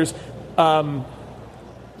the Editors.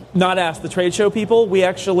 Not Ask the Trade Show people. We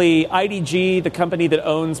actually, IDG, the company that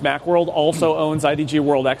owns Macworld, also owns IDG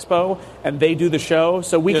World Expo, and they do the show.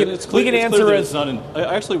 So we can answer as...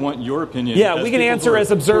 I actually want your opinion. Yeah, we can answer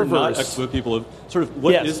as observers. Not Expo people of sort of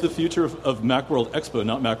what is the future of Macworld Expo,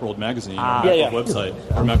 not Macworld Magazine, or Macworld website,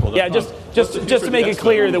 or Macworld.com. Yeah, just to make it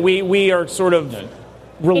clear that we are sort of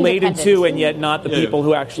related to and yet not the people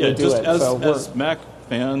who actually do it. As Mac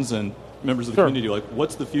fans and members of the community, like,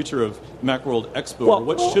 what's the future of Macworld Expo, or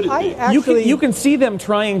what should it be? You can see them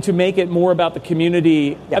trying to make it more about the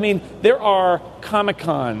community. I mean, there are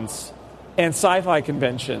Comic-Cons and sci-fi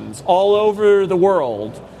conventions all over the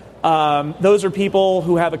world. Those are people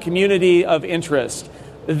who have a community of interest.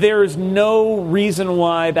 There's no reason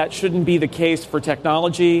why that shouldn't be the case for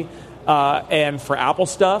technology and for Apple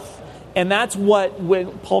stuff. And that's what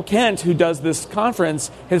when Paul Kent, who does this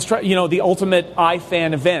conference, has tried, the ultimate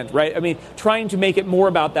iFan event, right? I mean, trying to make it more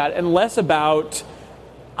about that and less about,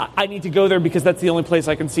 I need to go there because that's the only place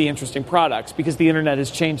I can see interesting products, because the internet has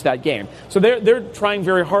changed that game. So they're trying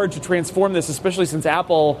very hard to transform this, especially since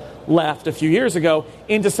Apple left a few years ago,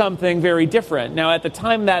 into something very different. Now, at the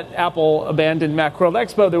time that Apple abandoned Macworld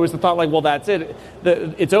Expo, there was the thought like, well, that's it.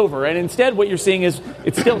 It's over. And instead, what you're seeing is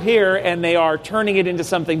it's still here, and they are turning it into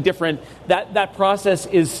something different. That process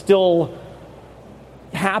is still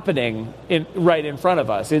happening right in front of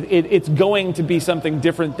us. It's going to be something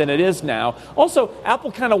different than it is now. Also,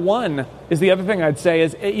 Apple kind of won, is the other thing I'd say,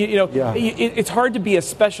 is, it's hard to be a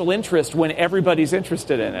special interest when everybody's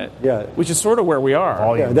interested in it, which is sort of where we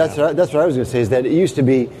are. That's what I was going to say, is that it used to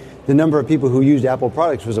be the number of people who used Apple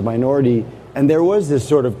products was a minority, and there was this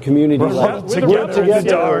sort of community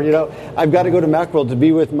together. I've got to go to Macworld to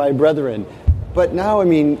be with my brethren. But now,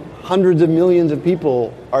 hundreds of millions of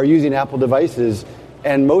people are using Apple devices,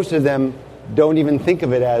 and most of them don't even think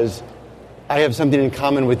of it as, I have something in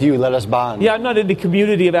common with you, let us bond. Yeah, I'm not in the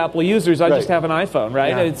community of Apple users. I just have an iPhone, right?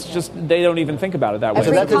 Yeah. It's just, they don't even think about it that way.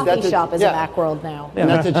 Every coffee shop is a Macworld now. And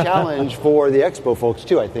that's a challenge for the Expo folks,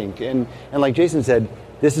 too, I think. And like Jason said,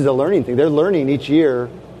 this is a learning thing. They're learning each year,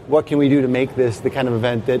 what can we do to make this the kind of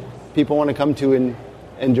event that people want to come to and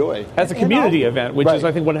enjoy. As a community event, which is,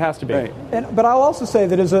 I think, what it has to be. Right. But I'll also say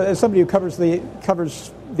that as somebody who covers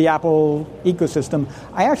the Apple ecosystem,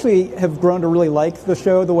 I actually have grown to really like the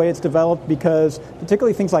show, the way it's developed, because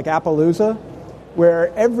particularly things like Appaloosa,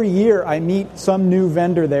 where every year I meet some new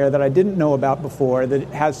vendor there that I didn't know about before that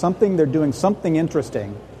has something, they're doing something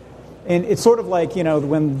interesting. And it's sort of like,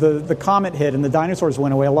 when the comet hit and the dinosaurs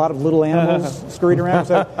went away, a lot of little animals scurried around.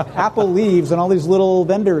 So Apple leaves and all these little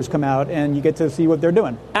vendors come out and you get to see what they're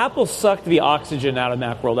doing. Apple sucked the oxygen out of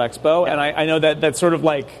Macworld Expo, and I know that's sort of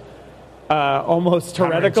like almost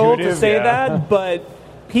heretical to say that, but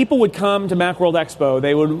people would come to Macworld Expo.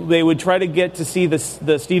 They would try to get to see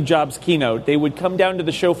the Steve Jobs keynote. They would come down to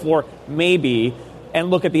the show floor, maybe, and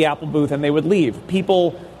look at the Apple booth, and they would leave.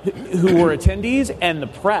 People who were attendees and the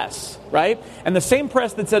press, right? And the same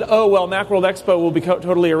press that said, oh, well, Macworld Expo will be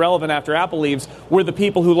totally irrelevant after Apple leaves, were the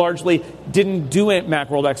people who largely didn't do it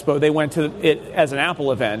Macworld Expo. They went to it as an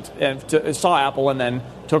Apple event and saw Apple and then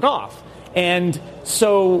took off. And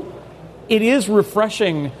so it is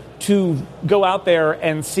refreshing to go out there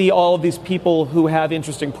and see all of these people who have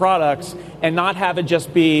interesting products and not have it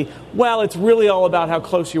just be, well, it's really all about how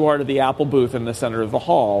close you are to the Apple booth in the center of the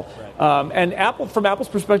hall. And from Apple's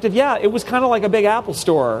perspective, yeah, it was kind of like a big Apple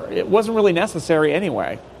store. It wasn't really necessary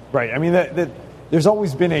anyway. Right. I mean, there's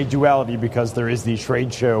always been a duality because there is the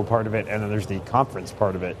trade show part of it and then there's the conference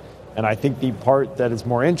part of it. And I think the part that is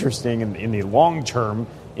more interesting in the long term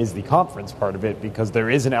is the conference part of it, because there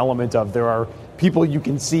is an element of there are people you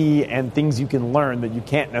can see and things you can learn that you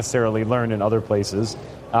can't necessarily learn in other places.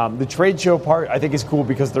 The trade show part I think is cool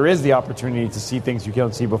because there is the opportunity to see things you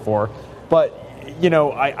can't see before. But,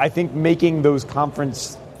 I think making those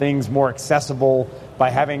conference things more accessible by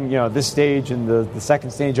having, this stage and the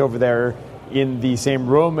second stage over there in the same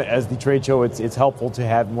room as the trade show, it's helpful to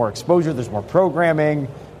have more exposure. There's more programming.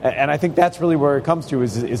 And I think that's really where it comes to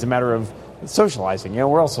is a matter of socializing.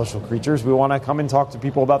 We're all social creatures. We want to come and talk to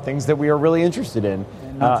people about things that we are really interested in.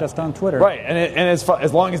 And not just on Twitter. Right. And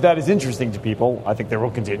as long as that is interesting to people, I think there will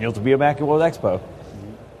continue to be a Macworld Expo.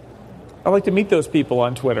 I like to meet those people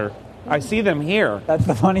on Twitter. I see them here. That's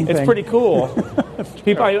the funny thing. It's pretty cool.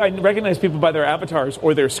 People, I recognize people by their avatars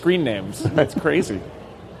or their screen names. That's crazy.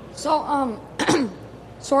 So,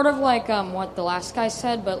 sort of like what the last guy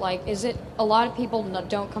said, but is it a lot of people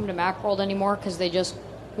don't come to Macworld anymore because they just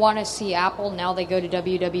want to see Apple? Now they go to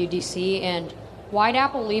WWDC, and why'd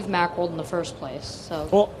Apple leave Macworld in the first place?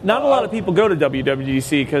 Well, not a lot of people go to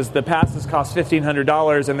WWDC because the passes cost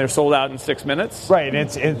 $1,500 and they're sold out in 6 minutes. Right,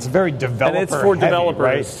 and it's very developer and it's for heavy, developers.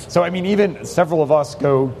 Right? So, I mean, even several of us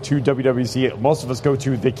go to WWDC. Most of us go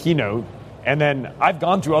to the keynote. And then I've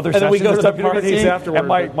gone to other sessions we go to of parties afterward.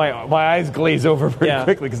 And my eyes glaze over pretty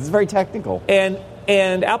quickly because it's very technical.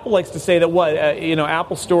 And Apple likes to say that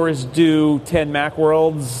Apple stores do 10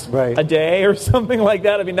 Macworlds a day or something like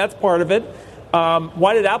that. I mean, that's part of it.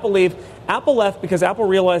 Why did Apple leave? Apple left because Apple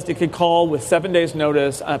realized it could call with 7 days'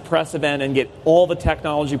 notice a press event and get all the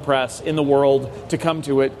technology press in the world to come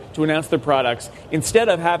to it to announce their products, instead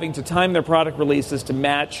of having to time their product releases to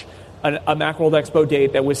match a Macworld Expo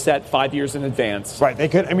date that was set 5 years in advance. Right. They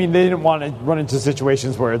didn't want to run into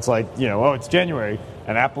situations where it's like, it's January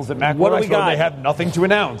and Apple's at Macworld Expo and they have nothing to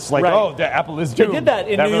announce. Like, the Apple is due. They did that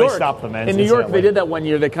in New really York. Stopped them, in New York, they did that one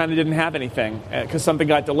year. They kind of didn't have anything because something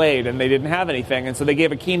got delayed and they didn't have anything. And so they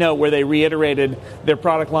gave a keynote where they reiterated their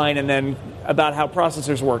product line and then about how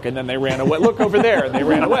processors work. And then they ran away. Look over there. And they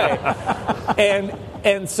ran away.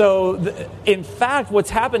 And so, in fact, what's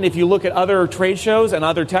happened, if you look at other trade shows and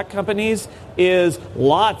other tech companies, is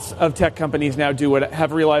lots of tech companies now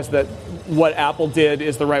have realized that what Apple did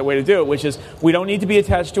is the right way to do it, which is we don't need to be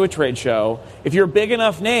attached to a trade show. If you're a big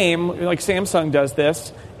enough name, like Samsung does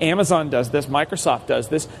this, Amazon does this, Microsoft does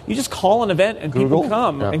this, you just call an event and people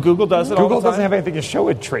come. Yeah. And Google does it all the time. Google doesn't have anything to show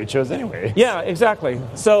at trade shows anyway. Yeah, exactly.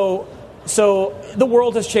 So the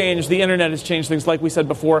world has changed. The internet has changed things, like we said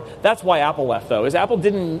before. That's why Apple left, though. Is Apple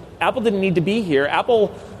didn't need to be here.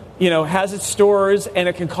 Apple, has its stores and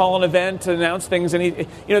it can call an event to announce things. And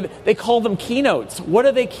they call them keynotes. What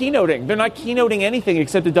are they keynoting? They're not keynoting anything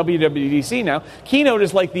except at WWDC now. Keynote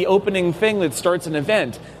is like the opening thing that starts an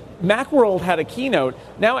event. Macworld had a keynote.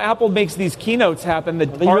 Now Apple makes these keynotes happen. They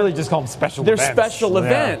really just call them special events. They're special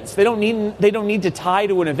events. They don't need to tie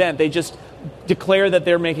to an event. They just declare that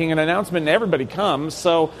they're making an announcement and everybody comes.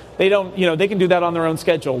 So they don't, they can do that on their own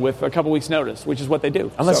schedule with a couple weeks notice, which is what they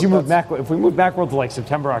do. Unless if we move Macworld to like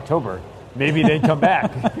September, October, maybe they'd come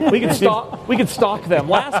back. We could stalk them.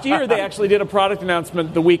 Last year they actually did a product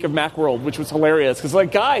announcement the week of Macworld, which was hilarious because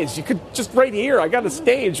guys, you could just right here. I got a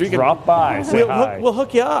stage. We drop by. Say hi. We'll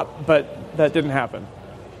hook you up, but that didn't happen.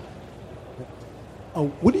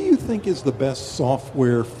 What do you think is the best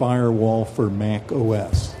software firewall for Mac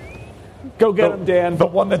OS? Go get them, Dan. The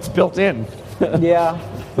one that's built in. Yeah,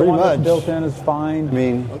 pretty one much. That's built in is fine. I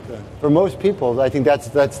mean, for most people, I think that's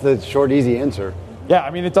the short, easy answer. Yeah, I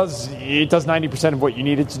mean, it does 90% of what you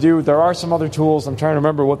need it to do. There are some other tools. I'm trying to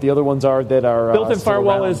remember what the other ones are that are built-in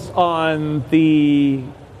firewall is on the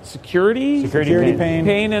security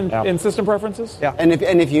pane and system preferences. Yeah, and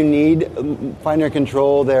if you need finer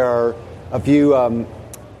control, there are a few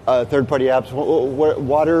third-party apps.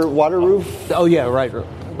 Waterroof. Oh yeah, right.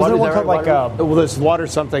 Wasn't there one called like well, there's water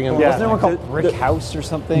something. And wasn't there one called Brick House or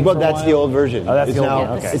something? But that's the old version. Oh, that's it's the old now,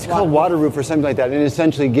 one. Okay. It's called Waterroof or something like that, and it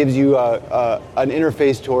essentially gives you an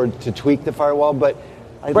interface to tweak the firewall. But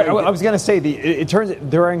I was going to say it turns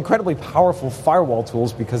there are incredibly powerful firewall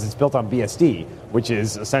tools because it's built on BSD, which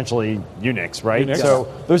is essentially Unix, right? Unix. So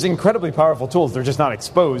there's incredibly powerful tools. They're just not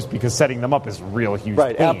exposed because setting them up is real huge.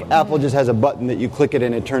 Right. Pain. Apple just has a button that you click it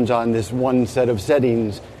and it turns on this one set of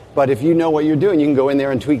settings. But if you know what you're doing, you can go in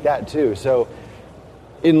there and tweak that too. So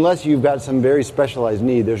unless you've got some very specialized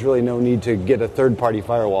need, there's really no need to get a third-party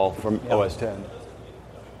firewall from OS X.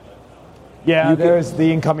 Yeah, there's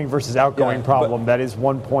the incoming versus outgoing problem. That is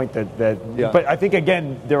one point that but I think,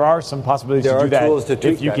 again, there are some possibilities to do that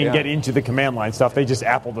if you can get into the command line stuff.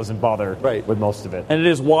 Apple doesn't bother with most of it. And it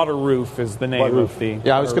is Waterroof is the name of the...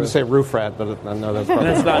 Yeah, I was going to say Roof Rat, but I know that's probably...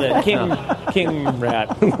 That's not it. King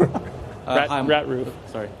Rat. Rat Roof.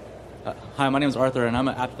 Sorry. Hi, my name is Arthur, and I'm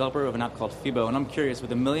an app developer of an app called Fibo. And I'm curious,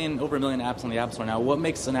 with over 1 million apps on the App Store now, what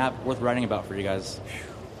makes an app worth writing about for you guys?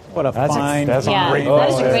 What a fine... That is a great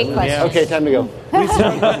question. Yeah. Okay, time to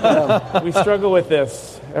go. We struggle with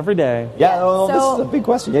this every day. Yeah, this is a big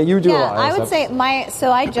question. Yeah, you do a lot. I would say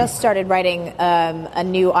I just started writing a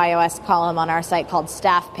new iOS column on our site called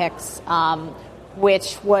Staff Picks,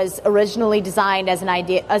 which was originally designed as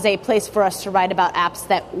a place for us to write about apps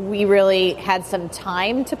that we really had some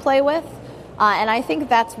time to play with. And I think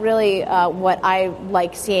that's really what I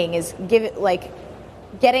like seeing is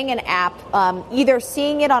getting an app, either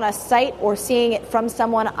seeing it on a site or seeing it from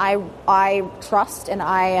someone I trust and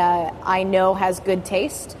I know has good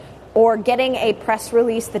taste, or getting a press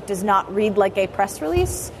release that does not read like a press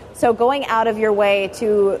release. So going out of your way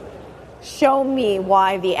to show me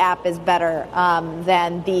why the app is better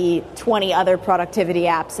than the 20 other productivity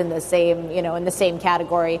apps in the same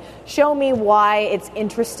category. Show me why it's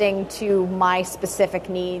interesting to my specific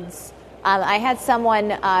needs. I had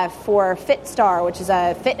someone for FitStar, which is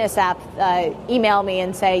a fitness app, email me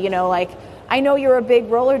and say, I know you're a big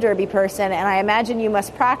roller derby person, and I imagine you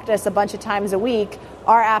must practice a bunch of times a week.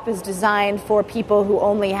 Our app is designed for people who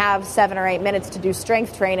only have 7 or 8 minutes to do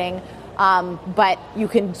strength training. But you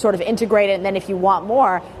can sort of integrate it, and then if you want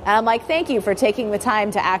more. And I'm like, thank you for taking the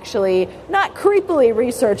time to actually not creepily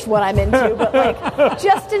research what I'm into, but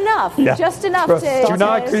just enough to not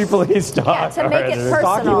creepily stalk. To make it personal.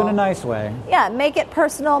 Stalk you in a nice way. Yeah, make it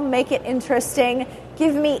personal, make it interesting.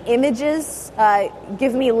 Give me images,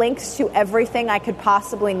 give me links to everything I could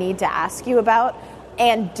possibly need to ask you about,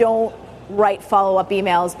 and don't write follow-up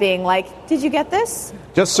emails being like, did you get this?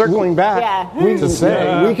 Just circling back to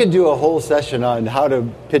say. We could do a whole session on how to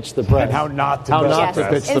pitch the press. And how not to pitch the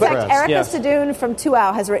press. In fact, Erica Sadoun from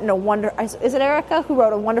 2OW has written is it Erica who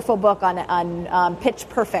wrote a wonderful book on Pitch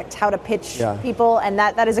Perfect, how to pitch people, and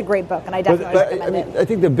that is a great book, and I definitely recommend it. I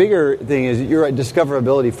think the bigger thing is, you're right,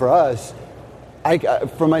 discoverability for us.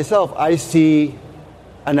 For myself, I see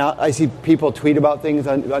people tweet about things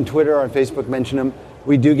on Twitter or on Facebook, mention them.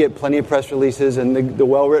 We do get plenty of press releases, and the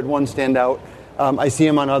well-written ones stand out. I see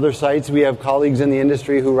them on other sites. We have colleagues in the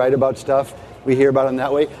industry who write about stuff. We hear about them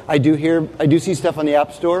that way. I do see stuff on the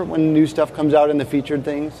App Store when new stuff comes out in the featured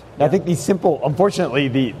things. I think unfortunately,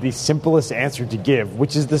 the simplest answer to give,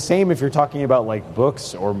 which is the same if you're talking about like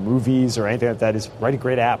books or movies or anything like that, is write a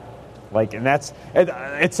great app.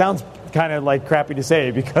 It sounds kind of like crappy to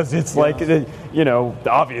say because it's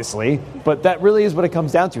obviously, but that really is what it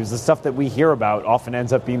comes down to. Is the stuff that we hear about often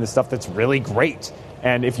ends up being the stuff that's really great.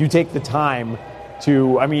 And if you take the time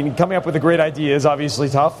coming up with a great idea is obviously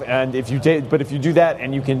tough, and if you do that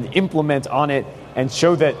and you can implement on it and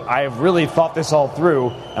show that I have really thought this all through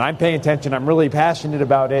and I'm paying attention, I'm really passionate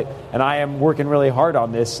about it, and I am working really hard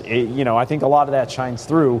on this, I think a lot of that shines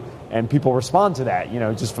through and people respond to that,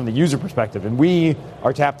 just from the user perspective. And we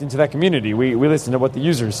are tapped into that community. We listen to what the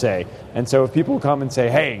users say. And so if people come and say,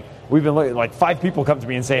 hey, we've been like 5 people come to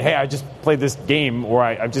me and say, hey, I just played this game, or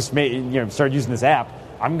I've just started using this app,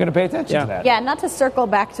 I'm going to pay attention to that. Yeah, not to circle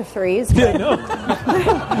back to Freeze. But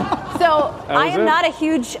so I am not a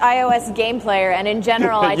huge iOS game player, and in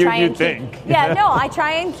general, I try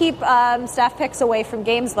and keep Staff Picks away from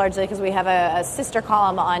games largely because we have a sister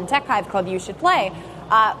column on Tech Hive called You Should Play.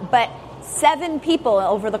 But 7 people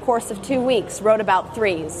over the course of 2 weeks wrote about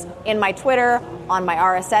threes in my Twitter, on my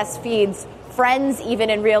RSS feeds, friends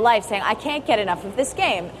even in real life saying, I can't get enough of this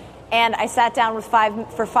game. And I sat down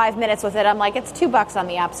for 5 minutes with it. I'm like, it's $2 on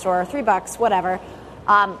the App Store, or $3, whatever.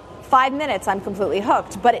 5 minutes, I'm completely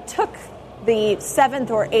hooked. But it took the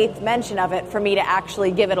 7th or 8th mention of it for me to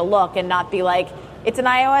actually give it a look and not be like, it's an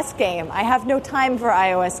iOS game. I have no time for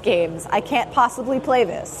iOS games. I can't possibly play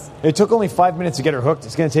this. It took only 5 minutes to get her hooked.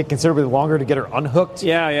 It's going to take considerably longer to get her unhooked.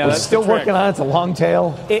 Yeah. We're That's still the trick. working on it. It's a long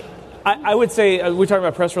tail. I would say, we're talking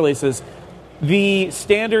about press releases, the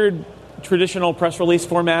standard traditional press release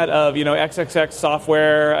format of, XXX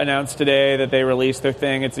Software announced today that they released their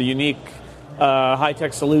thing. It's a unique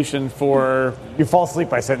high-tech solution for... You fall asleep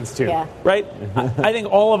by sentence 2. Yeah. Right? I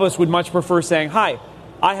think all of us would much prefer saying, hi,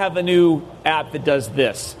 I have a new app that does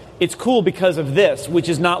this. It's cool because of this, which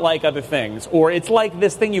is not like other things. Or it's like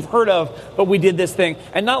this thing you've heard of, but we did this thing.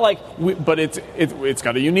 And not like, but it's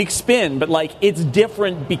got a unique spin, but like it's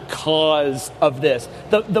different because of this.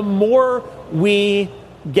 The more we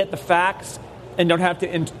get the facts and don't have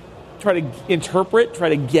to try to interpret, try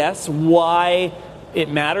to guess why it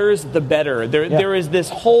matters, the better. There is this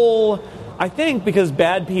whole, I think because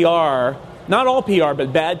bad PR, not all PR,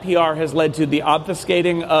 but bad PR has led to the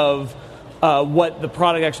obfuscating of what the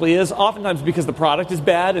product actually is, oftentimes because the product is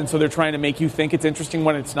bad, and so they're trying to make you think it's interesting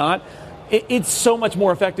when it's not. It's so much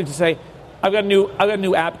more effective to say, I've got a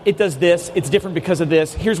new app, it does this, it's different because of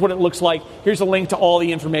this, here's what it looks like, here's a link to all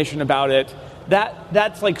the information about it.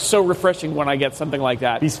 That's like so refreshing when I get something like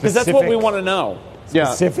that. Because that's what we want to know.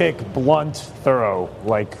 Specific, blunt, thorough.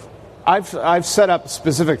 Like I've set up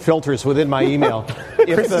specific filters within my email.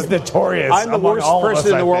 Chris is notorious. I'm the among worst all of person us,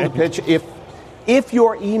 in the I world think. to pitch. If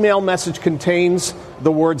your email message contains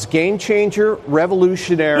the words game changer,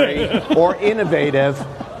 revolutionary, or innovative,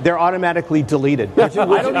 they're automatically deleted. I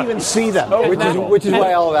don't even see them. Which is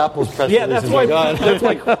why all of Apple's press releases are gone. That's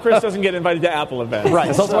why Chris doesn't get invited to Apple events. Right.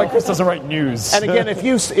 That's also why Chris doesn't write news. And again, if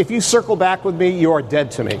you circle back with me, you are dead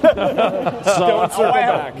to me. Don't circle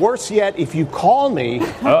back. Worse yet, if you call me.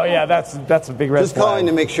 Oh yeah, that's a big red Just flag. calling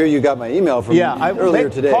to make sure you got my email from earlier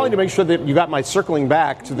today. Calling to make sure that you got my circling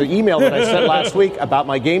back to the email that I sent last week about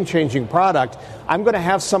my game-changing product. I'm going to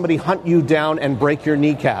have somebody hunt you down and break your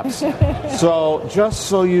kneecaps. So just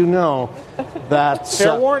so you know, that's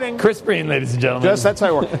fair warning. Chris Breen, ladies and gentlemen. That's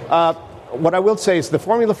how it works. What I will say is the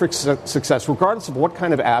formula for success, regardless of what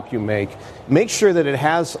kind of app you make sure that it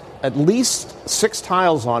has at least 6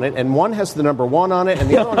 tiles on it, and one has the number 1 on it, and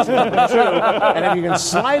the other one has the number 2. And if you can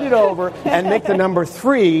slide it over and make the number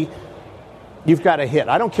 3, you've got a hit.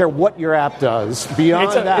 I don't care what your app does.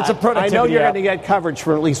 Beyond that, it's a productivity I know you're app. going to get coverage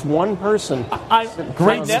from at least one person.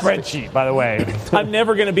 Great spreadsheet, by the way. I'm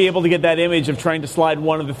never going to be able to get that image of trying to slide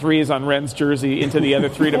one of the 3s on Ren's jersey into the other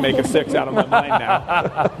 3 to make a 6 out of my mind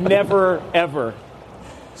now. Never, ever.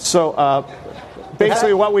 So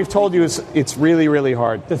basically what we've told you is it's really, really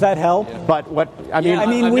hard. Does that help? But I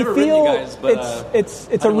mean, we feel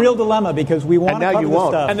it's a real dilemma because we want to cover this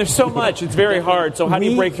stuff. And there's so much. It's very hard. So how do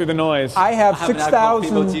you break through the noise? I have an app called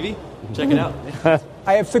 6,000. Fibo TV. Check it out.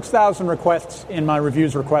 I have 6,000 requests in my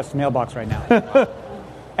reviews request mailbox right now.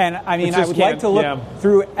 And I mean, I would like to look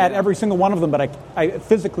through at every single one of them, but I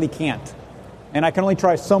physically can't. And I can only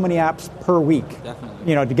try so many apps per week, to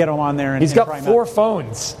get them on there. And He's and got try 'em 4 out.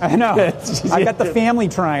 phones. I know. I got the family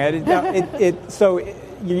trying.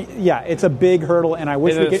 It's a big hurdle, and I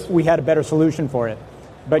wish we had a better solution for it.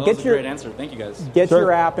 But That's a great answer. Thank you, guys. Get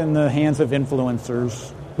your app in the hands of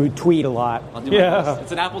influencers who tweet a lot. I'll do my best.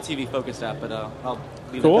 It's an Apple TV focused app, but I'll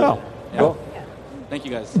leave Cool. it there. Yeah. Cool. Thank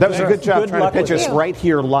you, guys. That was a good job trying to luck pitch with us it. right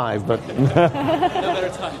here live, but No better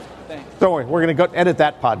time. Thanks. don't worry, we're going to go edit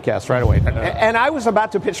that podcast right away. And I was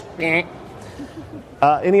about to pitch.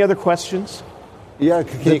 Any other questions? Yeah,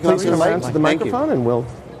 can you come Please to come the around mic? to the microphone, and we'll.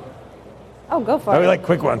 Oh, go for We it. like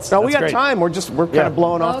quick ones. No, we That's got great. time. We're kind of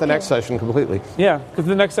blowing off the next session completely. Yeah, because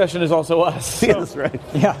the next session is also us. Yeah, that's right.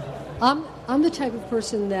 Yeah. I'm the type of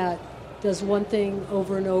person that does one thing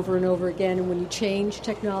over and over and over again, and when you change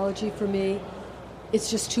technology for me,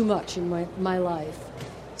 it's just too much in my life.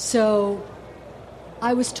 So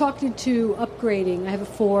I was talking to upgrading. I have a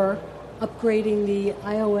 4, upgrading the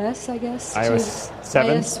iOS, I guess. iOS to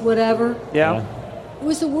 7? iOS whatever. Yeah. It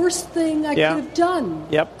was the worst thing I Yeah. could have done.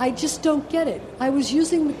 Yep. I just don't get it. I was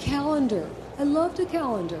using the calendar. I loved a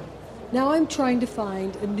calendar. Now I'm trying to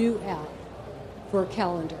find a new app for a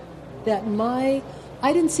calendar. I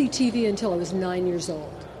didn't see TV until I was 9 years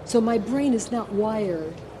old. So my brain is not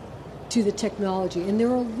wired to the technology. And there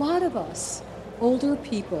are a lot of us, older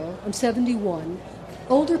people, I'm 71,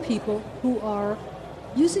 older people who are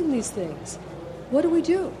using these things. What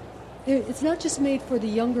do? It's not just made for the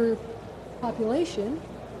younger population.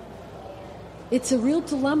 It's a real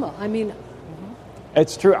dilemma. I mean,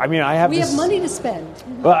 It's true. I mean, I have we this. have money to spend.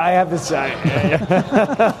 Well, I have this.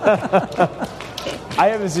 I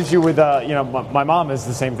have this issue with, my mom is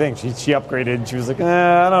the same thing. She upgraded. And she was like,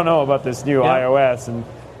 I don't know about this new iOS, and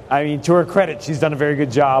I mean, to her credit, she's done a very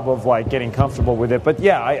good job of like getting comfortable with it. But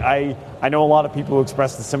yeah, I know a lot of people who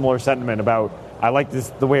expressed a similar sentiment about I like this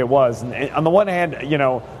the way it was. And on the one hand,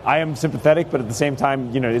 I am sympathetic, but at the same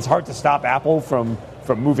time, it's hard to stop Apple from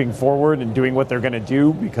moving forward and doing what they're going to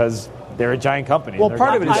do because they're a giant company. Well,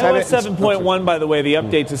 part of it is iOS 7.1, by the way, the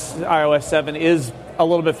update to iOS 7 is a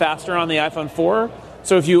little bit faster on the iPhone 4.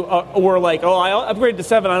 So if you were like, I upgraded to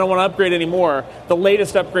 7, I don't want to upgrade anymore, the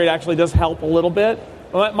latest upgrade actually does help a little bit.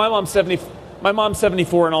 My mom's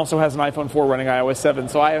 74 and also has an iPhone 4 running iOS 7,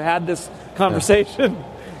 so I have had this conversation. Yeah.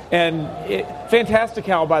 And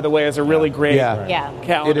Fantastical, by the way, is a really great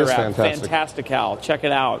calendar it is app. fantastic. Fantastical. Check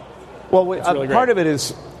it out. Well, really part of it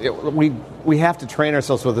is we have to train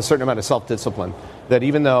ourselves with a certain amount of self-discipline. That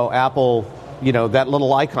even though Apple, that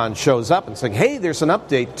little icon shows up and saying, hey, there's an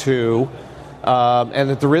update to,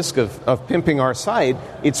 and at the risk of pimping our site,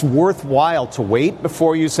 it's worthwhile to wait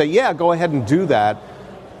before you say, yeah, go ahead and do that.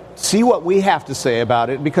 See what we have to say about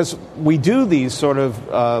it, because we do these sort of,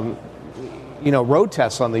 road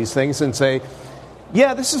tests on these things and say,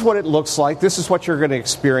 yeah, this is what it looks like. This is what you're going to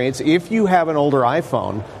experience. If you have an older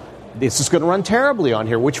iPhone, this is going to run terribly on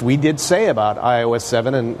here, which we did say about iOS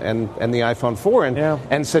 7 and the iPhone 4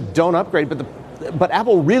 and said don't upgrade. But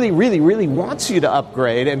Apple really, really, really wants you to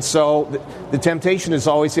upgrade. And so the temptation is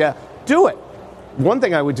always, do it. One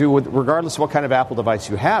thing I would do, regardless of what kind of Apple device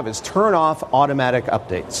you have, is turn off automatic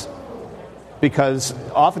updates. Because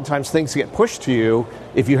oftentimes things get pushed to you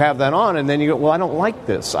if you have that on, and then you go, well, I don't like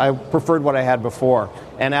this. I preferred what I had before.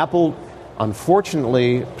 And Apple,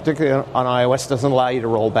 unfortunately, particularly on iOS, doesn't allow you to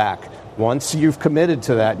roll back. Once you've committed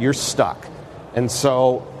to that, you're stuck. And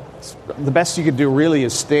so the best you could do really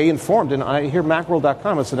is stay informed. And I hear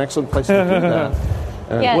Macworld.com is an excellent place to do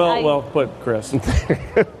that. Well put, Chris.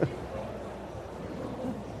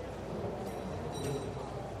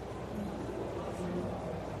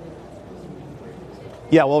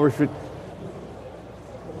 Yeah, well, you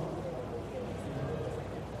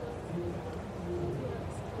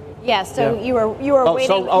were waiting.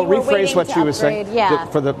 So I'll rephrase what you were saying. Yeah.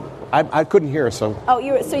 I couldn't hear. So.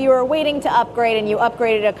 You were waiting to upgrade, and you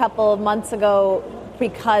upgraded a couple of months ago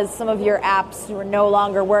because some of your apps were no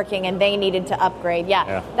longer working, and they needed to upgrade.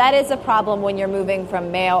 Yeah. That is a problem when you're moving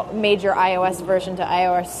from major iOS version to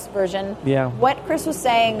iOS version. Yeah. What Chris was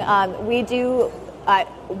saying, we do.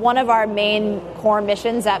 One of our main core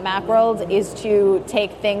missions at Macworld is to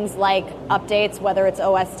take things like updates, whether it's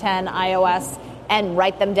OS 10, iOS, and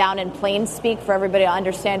write them down in plain speak for everybody to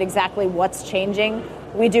understand exactly what's changing.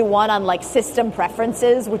 We do one on system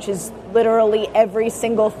preferences, which is literally every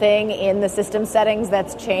single thing in the system settings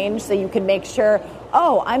that's changed, so you can make sure,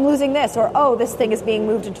 I'm losing this, or this thing is being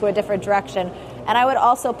moved into a different direction. And I would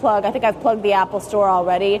also plug, I think I've plugged the Apple Store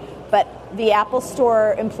already, but the Apple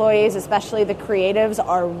Store employees, especially the creatives,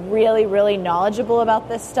 are really, really knowledgeable about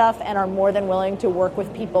this stuff and are more than willing to work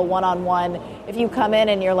with people one-on-one. If you come in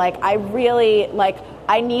and you're like, I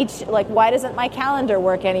need, why doesn't my calendar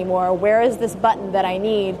work anymore? Where is this button that I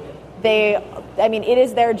need? It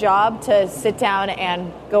is their job to sit down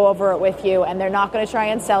and go over it with you, and they're not going to try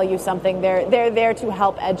and sell you something. They're there to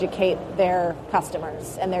help educate their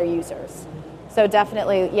customers and their users. So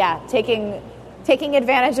definitely, taking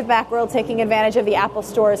advantage of Macworld, taking advantage of the Apple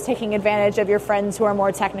stores, taking advantage of your friends who are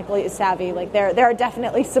more technically savvy. There are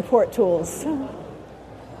definitely support tools.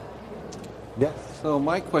 Yeah. So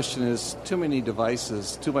my question is, too many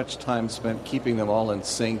devices, too much time spent keeping them all in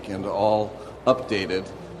sync and all updated.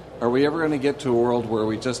 Are we ever going to get to a world where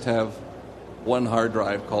we just have one hard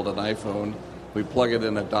drive called an iPhone, we plug it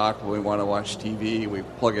in a dock when we want to watch TV, we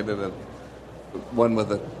plug it in one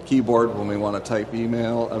with a keyboard when we want to type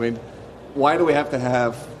email? I mean, why do I have to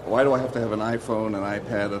have an iPhone, an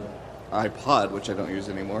iPad, an iPod, which I don't use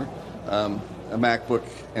anymore, a MacBook,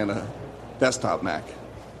 and a desktop Mac?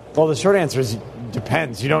 Well, the short answer is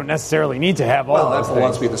depends. You don't necessarily need to have all of those things. Apple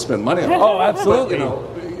wants me to spend money on it. Oh, absolutely.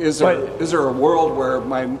 But, is there a world where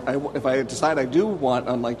if I decide I do want,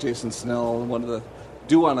 unlike Jason Snell,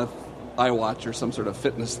 do want an iWatch or some sort of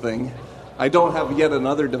fitness thing, I don't have yet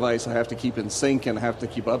another device I have to keep in sync and have to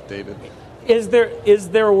keep updated. Is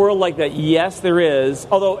there a world like that? Yes, there is.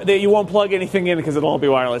 Although you won't plug anything in because it'll all be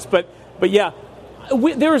wireless. But yeah,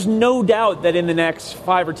 there is no doubt that in the next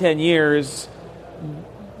 5 or 10 years,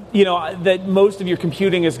 that most of your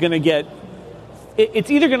computing is going to get.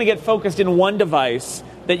 It's either going to get focused in one device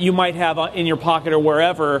that you might have in your pocket or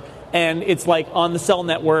wherever, and it's like on the cell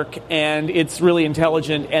network, and it's really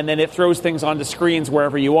intelligent, and then it throws things onto screens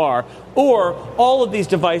wherever you are. Or all of these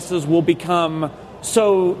devices will become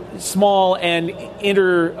so small and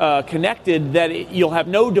interconnected that you'll have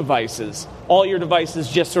no devices. All your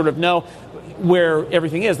devices just sort of know. where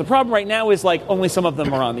everything is. The problem right now is like only some of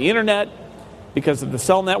them are on the internet because of the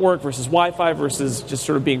cell network versus Wi-Fi versus just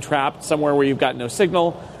sort of being trapped somewhere where you've got no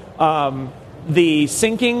signal. The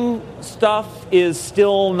syncing stuff is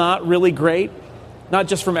still not really great, not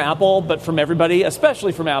just from Apple, but from everybody,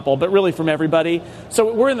 especially from Apple, but really from everybody.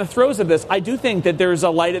 So we're in the throes of this. I do think that there's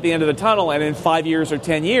a light at the end of the tunnel, and in 5 years or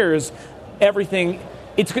 10 years,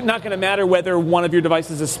 it's not going to matter whether one of your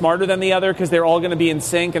devices is smarter than the other because they're all going to be in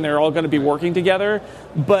sync and they're all going to be working together.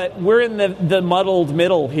 But we're in the muddled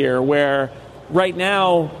middle here where right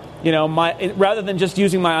now, rather than just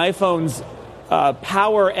using my iPhone's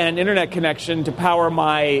power and internet connection to power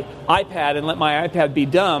my iPad and let my iPad be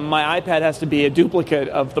dumb, my iPad has to be a duplicate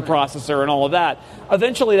of the processor and all of that.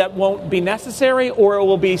 Eventually that won't be necessary, or it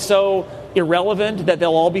will be so irrelevant that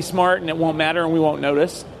they'll all be smart and it won't matter and we won't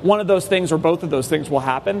notice. One of those things or both of those things will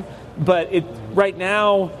happen. But right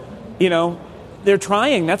now, they're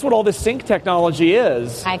trying. That's what all this sync technology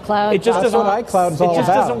is. iCloud. It just That's what iCloud is all about. It just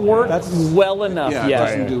doesn't work well enough Yeah, it yet.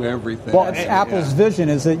 doesn't do everything. Well, that's Apple's vision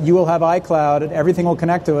is that you will have iCloud, and everything will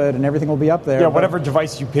connect to it, and everything will be up there. Yeah, whatever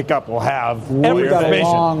device you pick up will have We've got a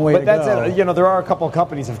long way to go. There are a couple of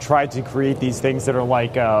companies have tried to create these things that are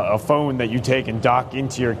like a phone that you take and dock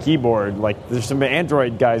into your keyboard. Like there's some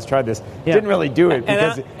Android guys tried this. Yeah. Didn't really do it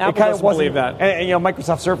because it Apple kind of doesn't wasn't. believe that. And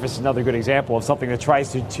Microsoft Surface is another good example of something that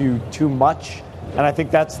tries to too much. And I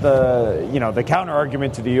think that's the counter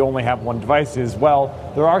argument to the you only have one device is,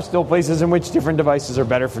 well, there are still places in which different devices are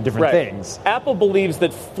better for different things. Apple believes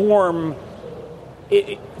that form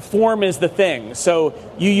is the thing. So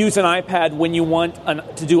you use an iPad when you want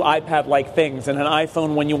to do iPad-like things, and an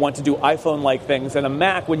iPhone when you want to do iPhone-like things, and a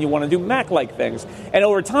Mac when you want to do Mac-like things. And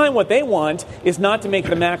over time, what they want is not to make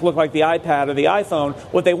the Mac look like the iPad or the iPhone.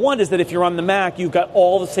 What they want is that if you're on the Mac, you've got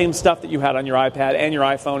all the same stuff that you had on your iPad and your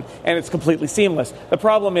iPhone, and it's completely seamless. The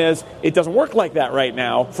problem is it doesn't work like that right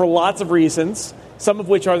now for lots of reasons, some of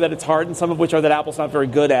which are that it's hard and some of which are that Apple's not very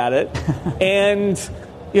good at it. And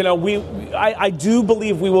I do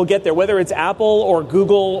believe we will get there, whether it's Apple or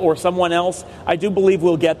Google or someone else. I do believe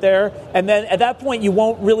we'll get there. And then at that point, you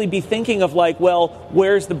won't really be thinking of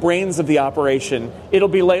where's the brains of the operation? It'll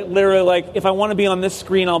be literally like, if I want to be on this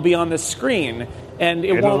screen, I'll be on this screen. And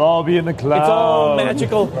It'll all be in the cloud. It's all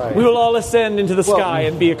magical. Right. We will all ascend into the sky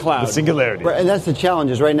and be a cloud. The singularity. Right, and that's the challenge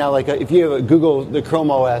is right now, if you have Google, the Chrome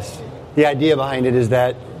OS, the idea behind it is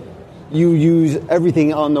that you use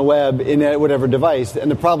everything on the web in whatever device,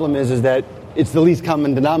 and the problem is that it's the least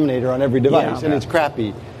common denominator on every device, and it's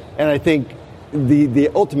crappy. And I think the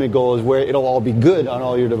ultimate goal is where it'll all be good on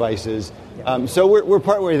all your devices. So we're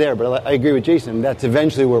partway there, but I agree with Jason. That's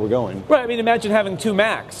eventually where we're going. Right. I mean, imagine having two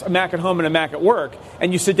Macs, a Mac at home and a Mac at work,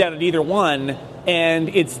 and you sit down at either one, and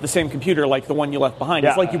it's the same computer like the one you left behind.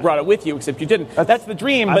 It's like you brought it with you, except you didn't. That's the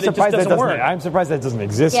dream, but it just doesn't work. I'm surprised that doesn't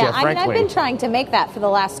exist yet, frankly. I've been trying to make that for the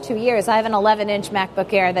last 2 years. I have an 11-inch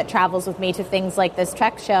MacBook Air that travels with me to things like this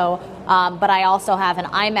Trek show, but I also have an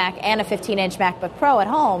iMac and a 15-inch MacBook Pro at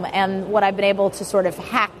home, and what I've been able to sort of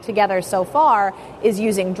hack together so far is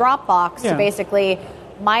using Dropbox to basically,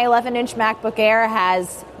 my 11-inch MacBook Air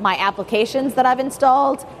has my applications that I've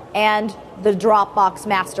installed and the Dropbox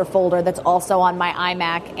master folder that's also on my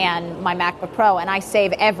iMac and my MacBook Pro, and I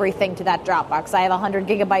save everything to that Dropbox. I have a 100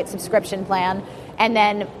 gigabyte subscription plan, and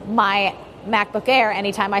then my MacBook Air,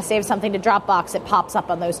 anytime I save something to Dropbox, it pops up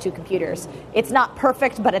on those two computers. It's not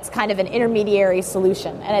perfect, but it's kind of an intermediary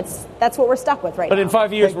solution, and that's what we're stuck with right now. But in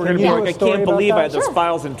 5 years, we're going to be like, I can't believe I had those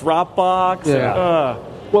files in Dropbox. Yeah.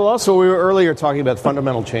 Well, also, we were earlier talking about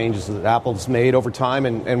fundamental changes that Apple's made over time,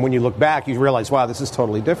 and when you look back, you realize, wow, this is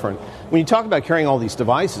totally different. When you talk about carrying all these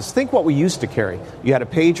devices, think what we used to carry. You had a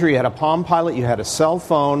pager, you had a Palm Pilot, you had a cell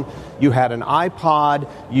phone, you had an iPod,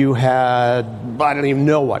 you had, I don't even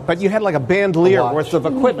know what, but you had like a bandolier worth of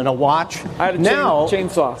equipment, a watch. I had a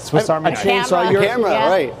chainsaw. Swiss Army chainsaw. Your camera,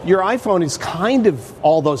 right. Your iPhone is kind of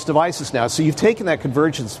all those devices now, so you've taken that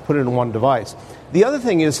convergence, put it in one device. The other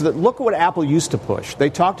thing is that look at what Apple used to push. They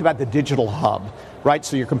talked about the digital hub, right?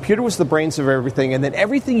 So your computer was the brains of everything, and then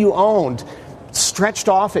everything you owned stretched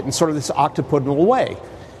off it in sort of this octopodal way.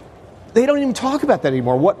 They don't even talk about that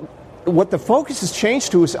anymore. What the focus has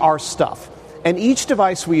changed to is our stuff. And each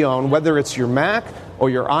device we own, whether it's your Mac or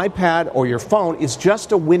your iPad or your phone, is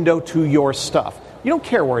just a window to your stuff. You don't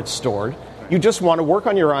care where it's stored. You just want to work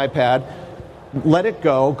on your iPad, let it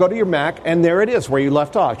go to your Mac, and there it is where you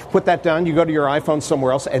left off. You put that down, you go to your iPhone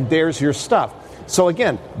somewhere else, and there's your stuff. So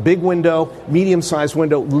again, big window, medium-sized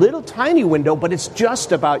window, little tiny window, but it's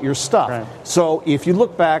just about your stuff. Right. So if you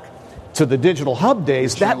look back to the digital hub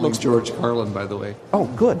days, that looks... George Carlin, by the way. Oh,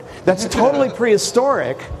 good. That's totally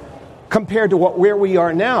prehistoric. compared to where we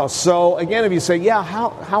are now. So again, if you say, yeah,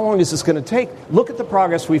 how long is this going to take? Look at the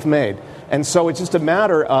progress we've made. And so it's just a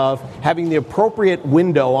matter of having the appropriate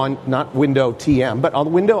window on, not window TM, but on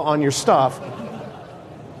the window on your stuff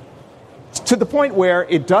to the point where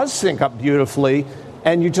it does sync up beautifully,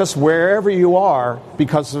 and you just, wherever you are,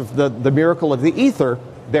 because of the miracle of the ether,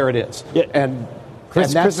 there it is. Yeah. And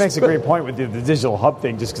Chris makes a great point with the digital hub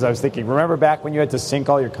thing, just because I was thinking, remember back when you had to sync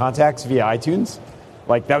all your contacts via iTunes?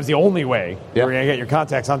 Like, that was the only way you were going to get your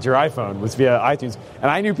contacts onto your iPhone, was via iTunes. And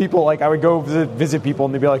I knew people, like, I would go visit people,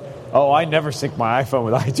 and they'd be like, oh, I never sync my iPhone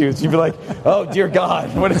with iTunes. You'd be like, oh, dear God,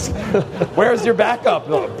 where's your backup?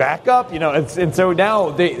 Backup? You know, and so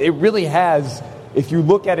now it really has, if you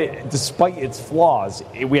look at it, despite its flaws,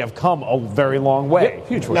 we have come a very long way. Yeah,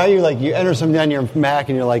 huge way. Now you enter something on your Mac,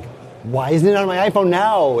 and you're like, why isn't it on my iPhone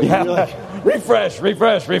now? And yeah. You're like, refresh.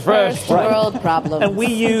 First world problems. And we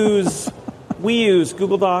use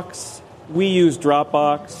Google Docs. We use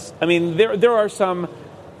Dropbox. I mean, there are some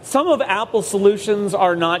of Apple's solutions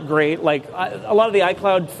are not great. Like a lot of the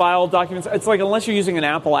iCloud file documents, it's like unless you're using an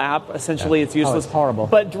Apple app, essentially it's useless. it's horrible.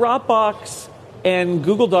 But Dropbox and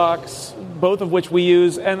Google Docs, both of which we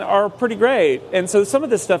use, and are pretty great. And so some of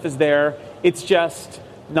this stuff is there. It's just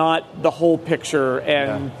not the whole picture,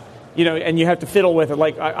 and and you have to fiddle with it.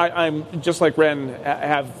 Like I'm just like Ren,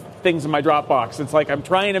 have things in my Dropbox. It's like I'm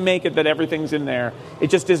trying to make it that everything's in there. It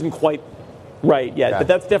just isn't quite right yet. But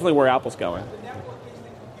that's definitely where Apple's going.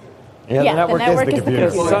 Yeah, the network is the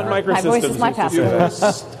computer. Sun Microsystems. My voice is my password.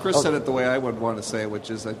 Chris said it the way I would want to say it,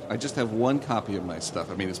 which is that I just have one copy of my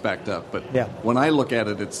stuff. I mean, it's backed up, but when I look at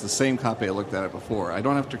it, it's the same copy I looked at it before. I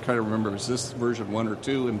don't have to try to remember, is this version 1 or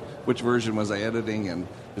 2, and which version was I editing, and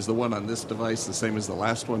is the one on this device the same as the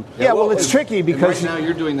last one? Yeah, well, it's tricky because... right now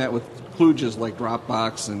you're doing that with kludges like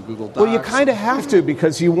Dropbox and Google Docs. Well, you kind of have to,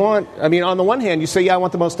 because you want... I mean, on the one hand, you say, I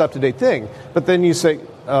want the most up-to-date thing. But then you say,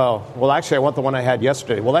 oh, well, actually, I want the one I had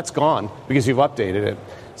yesterday. Well, that's gone because you've updated it.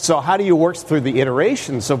 So how do you work through the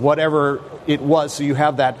iterations of whatever it was so you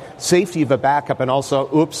have that safety of a backup and also,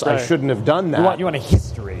 oops, I shouldn't have done that? You want a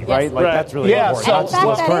history, right? Like, that's really important. And in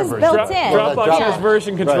fact, that is built in. Dropbox has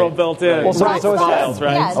version control built in. Well, so files,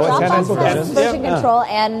 right? Yeah, Dropbox has version control,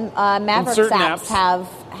 and Mavericks apps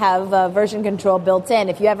have version control built in.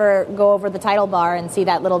 If you ever go over the title bar and see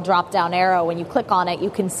that little drop-down arrow, when you click on it, you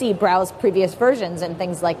can see browse previous versions and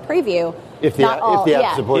things like preview. If the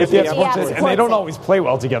app supports it. And they don't always play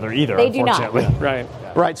well together either, they unfortunately. Do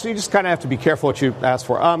not. Right, so you just kind of have to be careful what you ask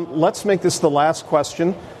for. Let's make this the last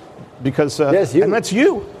question, because and that's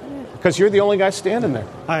you, because you're the only guy standing there.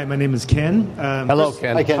 Hi, my name is Ken. Hello,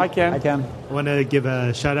 Ken. Hi, Ken. Hi, Ken. Hi, Ken. I want to give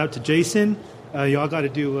a shout-out to Jason. Y'all got to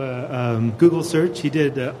do a Google search. He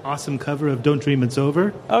did an awesome cover of Don't Dream It's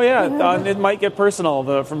Over. Oh, yeah. It Might Get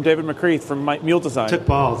Personal, from David McCreath from Mule Design. Took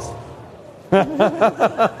balls.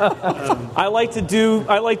 I like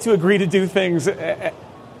to agree to do things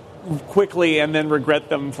quickly and then regret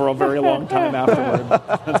them for a very long time afterward.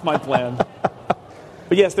 That's my plan.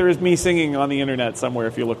 But yes, there is me singing on the internet somewhere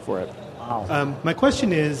if you look for it. Wow. My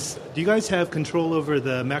question is, do you guys have control over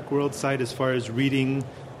the Macworld site as far as reading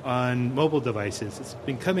on mobile devices? It's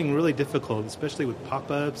becoming really difficult, especially with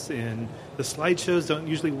pop-ups, and the slideshows don't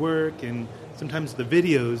usually work, and sometimes the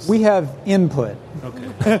videos... We have input.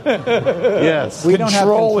 Okay. Yes. We don't have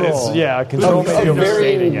control. Control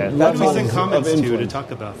stating it. What do we send comments to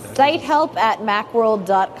talk about that?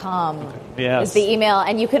 Sitehelp@macworld.com is the email.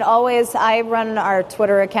 And you can always... I run our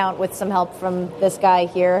Twitter account with some help from this guy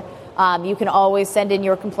here. You can always send in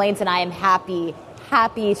your complaints, and I am happy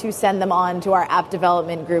to send them on to our app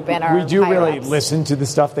development group and our We do really apps. listen to the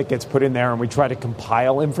stuff that gets put in there, and we try to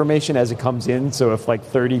compile information as it comes in. So if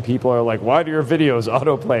 30 people are like, why do your videos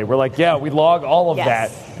autoplay? We're like, yeah, we log all of that,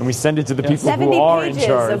 and we send it to the people who are in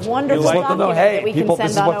charge. Of wonderful let them know, hey, that we people, can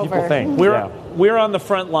this send is what on people over. think. We're on the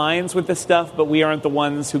front lines with this stuff, but we aren't the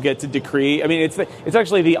ones who get to decree. I mean, it's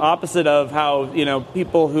actually the opposite of how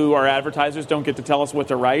people who are advertisers don't get to tell us what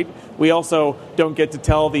to write. We also don't get to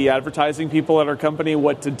tell the advertising people at our company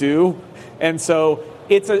what to do, and so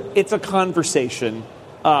it's a conversation.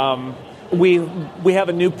 We have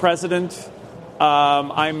a new president.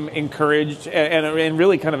 I'm encouraged, and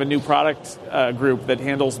really kind of a new product group that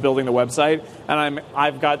handles building the website, and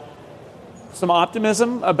I've got some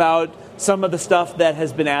optimism about some of the stuff that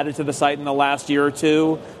has been added to the site in the last year or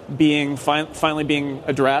two being finally being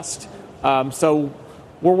addressed. So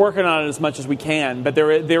we're working on it as much as we can, but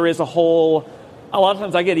there is a lot of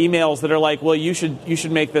times I get emails that are like, well, you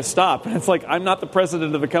should make this stop, and it's like, I'm not the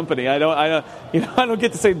president of the company. I don't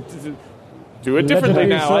get to say do it differently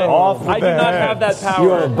now. I do not have that power. You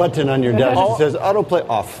have a button on your desk that says autoplay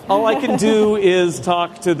off. All I can do is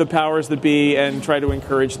talk to the powers that be and try to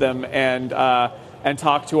encourage them and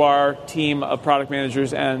talk to our team of product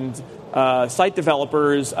managers and site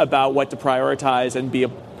developers about what to prioritize and be a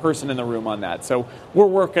person in the room on that. So we're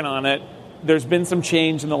working on it. There's been some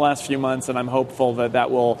change in the last few months, and I'm hopeful that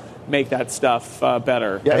will make that stuff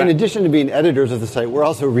better. Yeah, in addition to being editors of the site, we're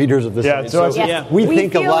also readers of the site. So we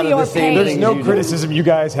think a lot of the same There's things. no criticism you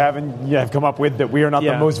guys have come up with that we are not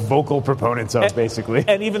the most vocal proponents of, basically.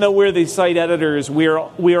 And even though we're the site editors, we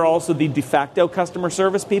are also the de facto customer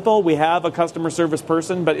service people. We have a customer service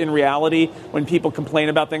person, but in reality, when people complain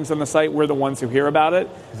about things on the site, we're the ones who hear about it.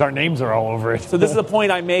 Because our names are all over it. So this is a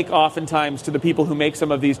point I make oftentimes to the people who make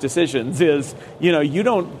some of these decisions is,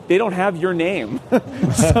 they don't have your name.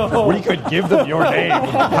 So we could give them your name.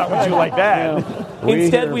 How would you like that?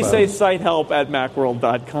 Instead, we say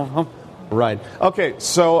sitehelp@macworld.com. Right. Okay,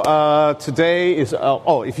 so today is,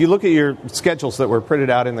 if you look at your schedules that were printed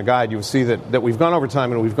out in the guide, you'll see that we've gone over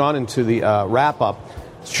time and we've gone into the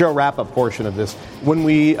show wrap-up portion of this. When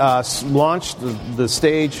we launched the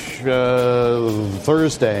stage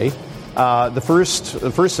Thursday, the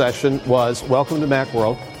first session was Welcome to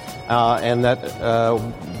Macworld. And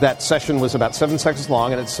that session was about 7 seconds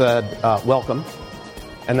long, and it said, welcome,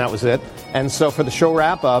 and that was it. And so for the show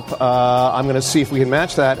wrap-up, I'm going to see if we can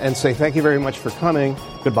match that and say thank you very much for coming.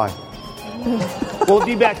 Goodbye. We'll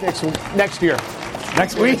be back next year.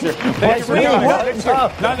 Next week? Next week.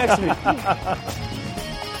 Not next week.